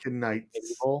in like Good night.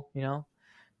 medieval, you know.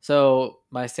 So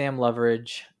by Sam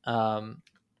Loveridge,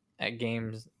 at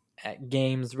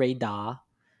Games Radar,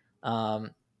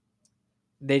 um,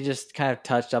 they just kind of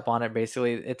touched up on it.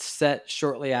 Basically, it's set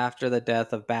shortly after the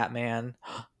death of Batman.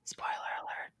 Spoiler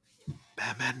alert: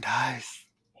 Batman dies.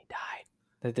 he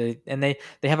died.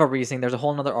 They have a reasoning. There's a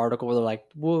whole another article where they're like,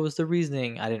 "What was the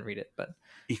reasoning?" I didn't read it, but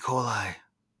E. coli.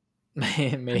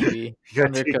 maybe He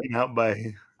got undercooked taken out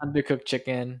by undercooked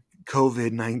chicken,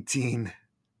 COVID-19.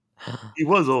 He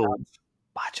was old.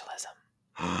 botulism,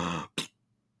 Oh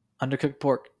undercooked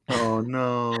pork.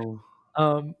 no.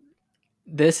 Um,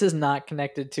 this is not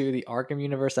connected to the Arkham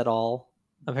universe at all,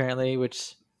 apparently.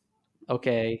 Which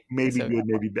okay, Maybe so good,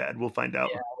 maybe bad. We'll find out.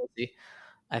 yeah, we'll see.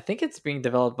 I think it's being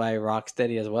developed by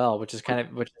Rocksteady as well, which is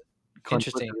Conflict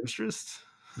interesting. of interest.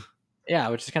 Yeah,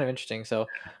 which is kind of interesting. So,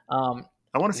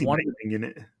 I want to see one, Nightwing in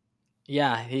it.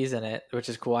 yeah, he's in it, which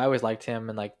is cool. I always liked him,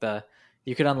 and like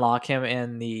you could unlock him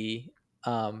in the,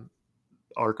 um,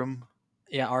 Arkham.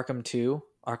 yeah,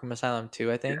 Arkham Asylum 2,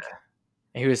 I Yeah, think.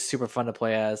 And he was super fun to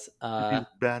play as. he's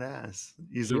badass.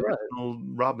 He's the He was, original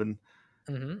Robin.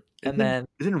 and then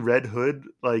Isn't Red Hood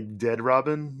like dead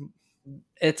Robin?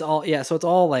 it's all yeah. So it's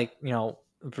all like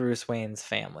Bruce Wayne's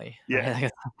family, Yeah.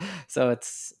 right? So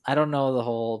it's I don't know the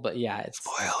whole, but yeah, it's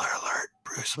Spoiler alert: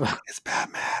 Bruce Wayne is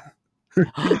Batman.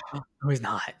 no, he's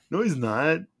not. No, he's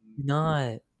not.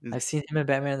 Not. I've seen him and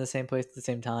Batman in the same place at the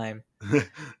same time. I'm,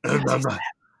 Because I'm he's not.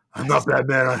 I'm not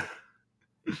Batman.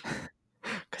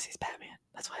 because he's Batman.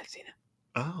 That's why I've seen him.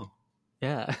 Oh,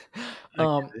 Yeah. I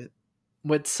Um, get it.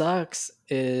 what sucks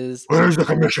is Where's the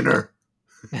commissioner?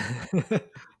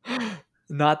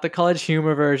 not the College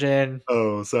Humor version.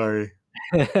 Oh, sorry.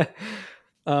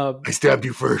 um, I stabbed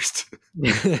you first.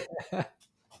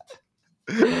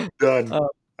 Done. uh,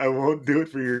 I won't do it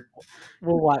for your.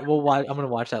 we'll watch. I'm gonna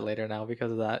watch that later now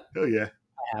because of that. Oh yeah,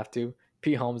 I have to.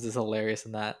 Pete Holmes is hilarious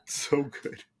in that. so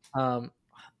good. Um,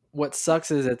 what sucks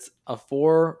is it's a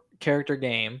 4 character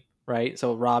game, right?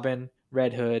 So Robin,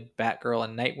 Red Hood, Batgirl,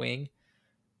 and Nightwing.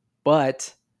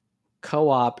 But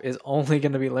co-op is only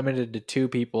going to be limited to 2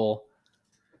 people,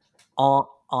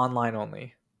 online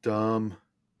only. Dumb.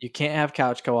 You can't have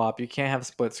couch co-op. You can't have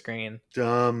split screen.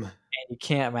 Dumb. And you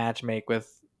can't match make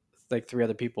with like 3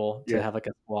 other people to Yeah, have like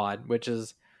a squad, which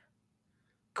is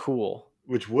cool.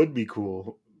 which would be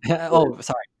cool. Oh,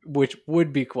 sorry. Which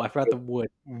would be cool. I forgot the would.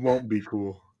 Won't be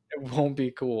cool. It won't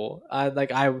be cool. I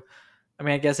mean,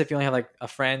 I guess if you only have like a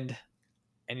friend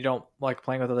and you don't like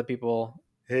playing with other people,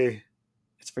 Hey,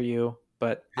 it's for you.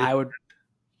 But hey,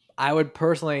 I would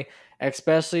personally,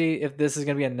 especially if this is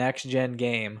going to be a next gen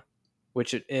game,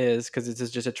 which it is because this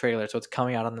is just a trailer, so it's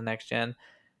coming out on the next gen.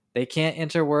 They can't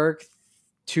interwork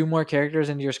 2 more characters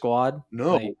into your squad.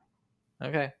 no, Like,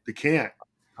 okay, they can't.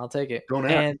 I'll take it. Don't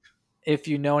ask. And if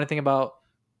you know anything about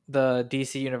the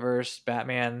DC universe,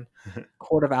 Batman,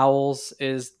 Court of Owls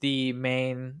is the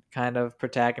main kind of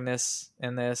protagonist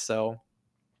in this. So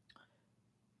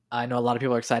I know a lot of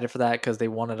people are excited for that because they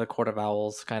wanted a Court of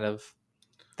Owls kind of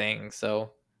thing.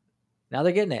 So now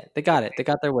they're getting it. They got it. They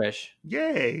got their wish.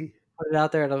 Yay! Put it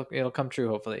out there. It'll come true.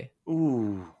 Hopefully.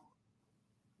 Ooh,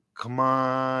 come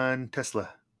on, Tesla.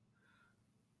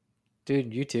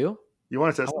 Dude, you too? You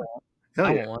want a I Tesla? want one. Hell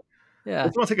I yeah! want one. I Yeah.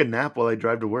 just want to take a nap while I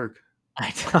drive to work.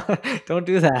 Don't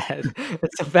do that.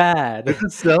 It's so bad. It's a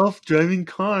self-driving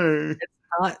car.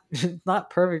 It's not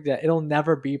perfect yet. It'll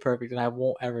never be perfect, and I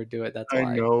won't ever do it. That's I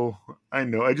why. know, I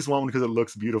know. I just want one because it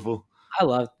looks beautiful. I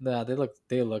love. No, they look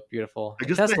beautiful. Like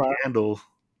Hey just the Tesla. handle.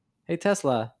 Hey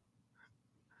Tesla.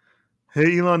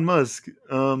 Hey, Elon Musk.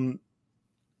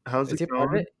 How's Is it he a part of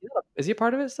going? it? Is he a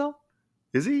part of it still?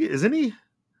 Is he? Isn't he?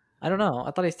 I don't know.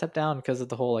 I thought he stepped down because of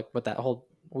the whole with that whole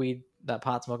weed, that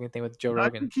pot smoking thing with Joe I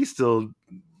Rogan. think he's still.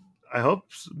 I hope.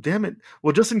 Damn it.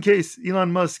 Well, just in case,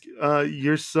 Elon Musk,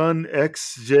 your son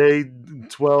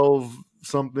XJ12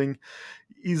 something,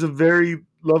 he's a very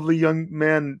lovely young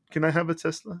man. Can I have a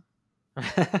Tesla?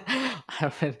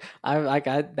 That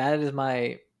is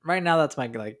my right now. That's my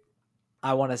like.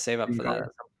 I want to save up Dream for that.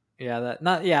 car. Yeah, that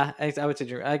not. Yeah, I would say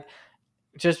dream.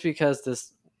 Just because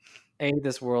this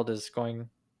world is going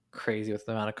crazy with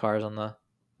the amount of cars on the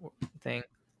thing,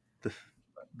 The,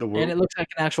 the and world it looks like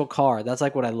an actual car. That's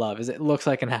like what I love. Is it looks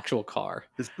like an actual car.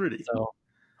 is pretty. So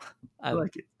I I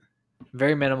like it.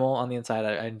 very minimal on the inside.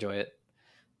 I enjoy it,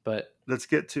 but Let's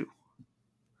get to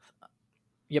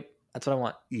yep, that's what I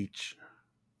want. each.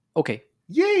 Okay,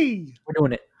 Yay! we're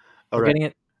doing it. All We're right. getting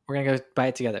it. We're gonna go buy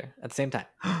it together at the same time.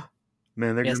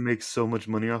 Man, they're Yes. gonna make so much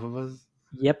money off of us.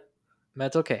 Yep.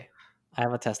 That's okay. I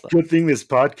have a Tesla. Good thing this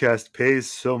podcast pays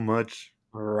so much.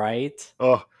 Right?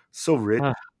 Oh, so rich.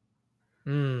 Ah.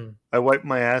 Mm. I wipe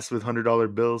my ass with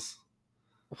 $100 bills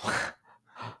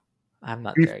I'm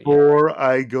not there yet. before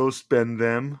I go spend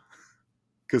them.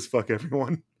 Cause fuck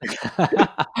everyone.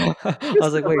 I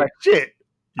was like, wait. Shit.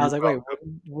 I was like, wait.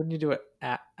 Wouldn't you do it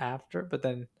after? But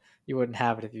then you wouldn't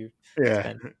have it if you Yeah,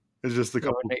 spent. it's just a So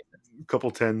it makes sense.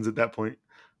 couple tens at that point.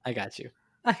 I got you.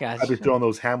 I got I'd be you. throwing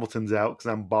those Hamiltons out because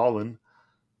I'm balling.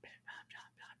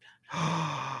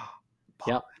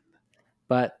 Yep.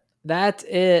 But that's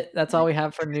it. That's all we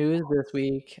have for news this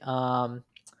week. We're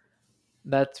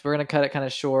gonna cut it kind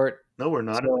of short. No, we're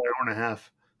not. It's an So, hour and a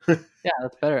half. yeah,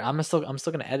 that's better. I'm still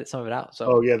gonna edit some of it out. So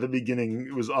Oh yeah, the beginning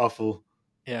it was awful.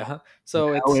 yeah.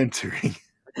 So Now it's entering.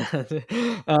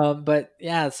 but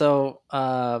yeah, so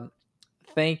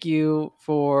thank you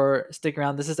for sticking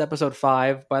around. This is episode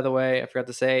 5, by the way. I forgot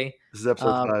to say. This is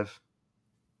episode 5.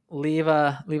 Leave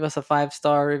us a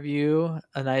 5-star review,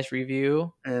 a nice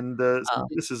review. And some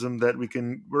criticism that we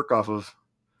can work off of.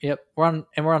 Yep. We're on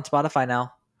Spotify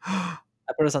now. I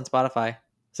put us on Spotify.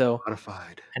 So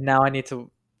Modified. and now I need to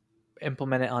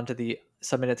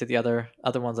submit it to the other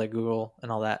ones like Google and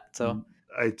all that. So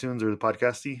iTunes or the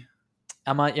podcasty.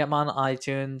 I'm on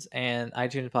iTunes and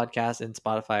iTunes podcast and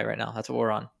Spotify right now. That's what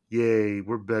we're on. Yay,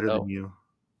 we're better than you.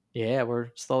 Yeah,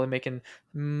 we're slowly making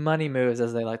money moves,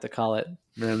 as they like to call it.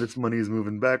 Man, this money is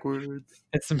moving backwards.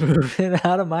 It's moving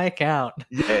out of my account.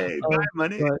 Yay, bye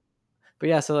money. But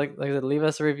yeah, so like I said, leave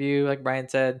us a review, like Brian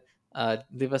said.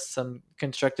 Leave us some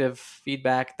constructive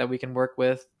feedback that we can work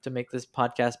with to make this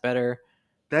podcast better.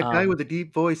 That guy with a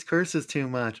deep voice curses too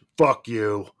much. Fuck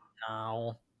you.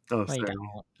 No. Oh, No, sorry. you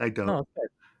don't. I don't. No, it's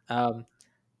good.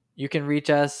 You can reach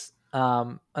us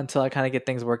until I kind of get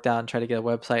things worked out and try to get a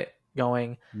website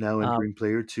going. Now entering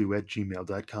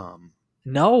player2@gmail.com.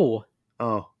 No.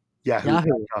 Oh,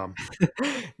 yahoo.com.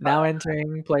 Now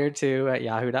entering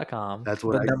player2@yahoo.com. That's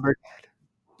what the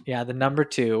number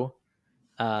 2.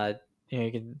 You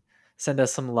can send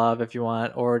us some love if you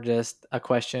want, or just a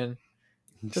question.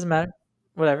 Doesn't matter.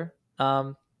 Whatever.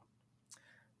 But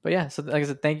yeah, so like I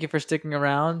said, thank you for sticking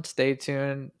around. Stay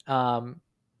tuned.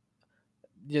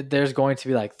 There's going to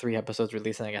be like 3 episodes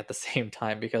releasing at the same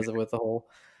time because of with the whole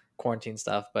quarantine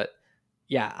stuff. But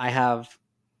yeah, I have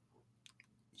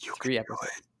 3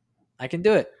 episodes. I can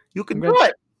do it. You can do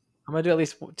it. I'm gonna do at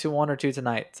least 1 or 2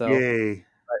 tonight. So yay.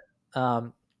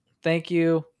 But, thank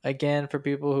you again for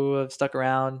people who have stuck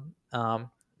around.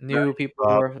 New people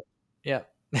who are, yeah.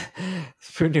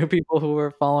 For new people who are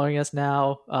following us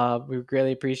now, we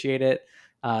greatly appreciate it.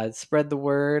 Spread the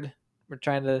word. We're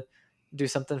trying to do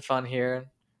something fun here.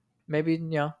 Maybe,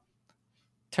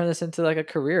 turn this into like a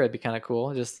career. It'd be kind of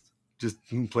cool. Just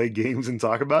play games and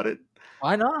talk about it.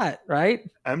 Why not? Right?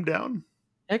 I'm down.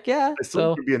 Heck yeah. I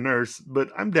still could be a nurse, but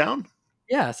I'm down.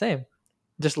 Yeah, same.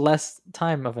 Just less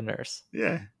time of a nurse.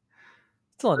 Yeah.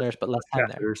 Still a nurse, but less time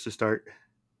there. To start.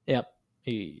 Yep.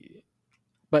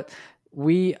 But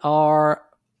we are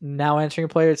now entering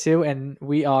player 2, and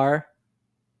we are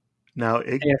Now,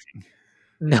 AF.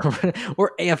 No,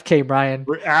 we're AFK, Brian.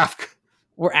 we're AFK.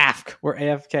 We're AFK. We're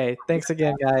AFK. Thanks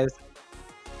again, guys.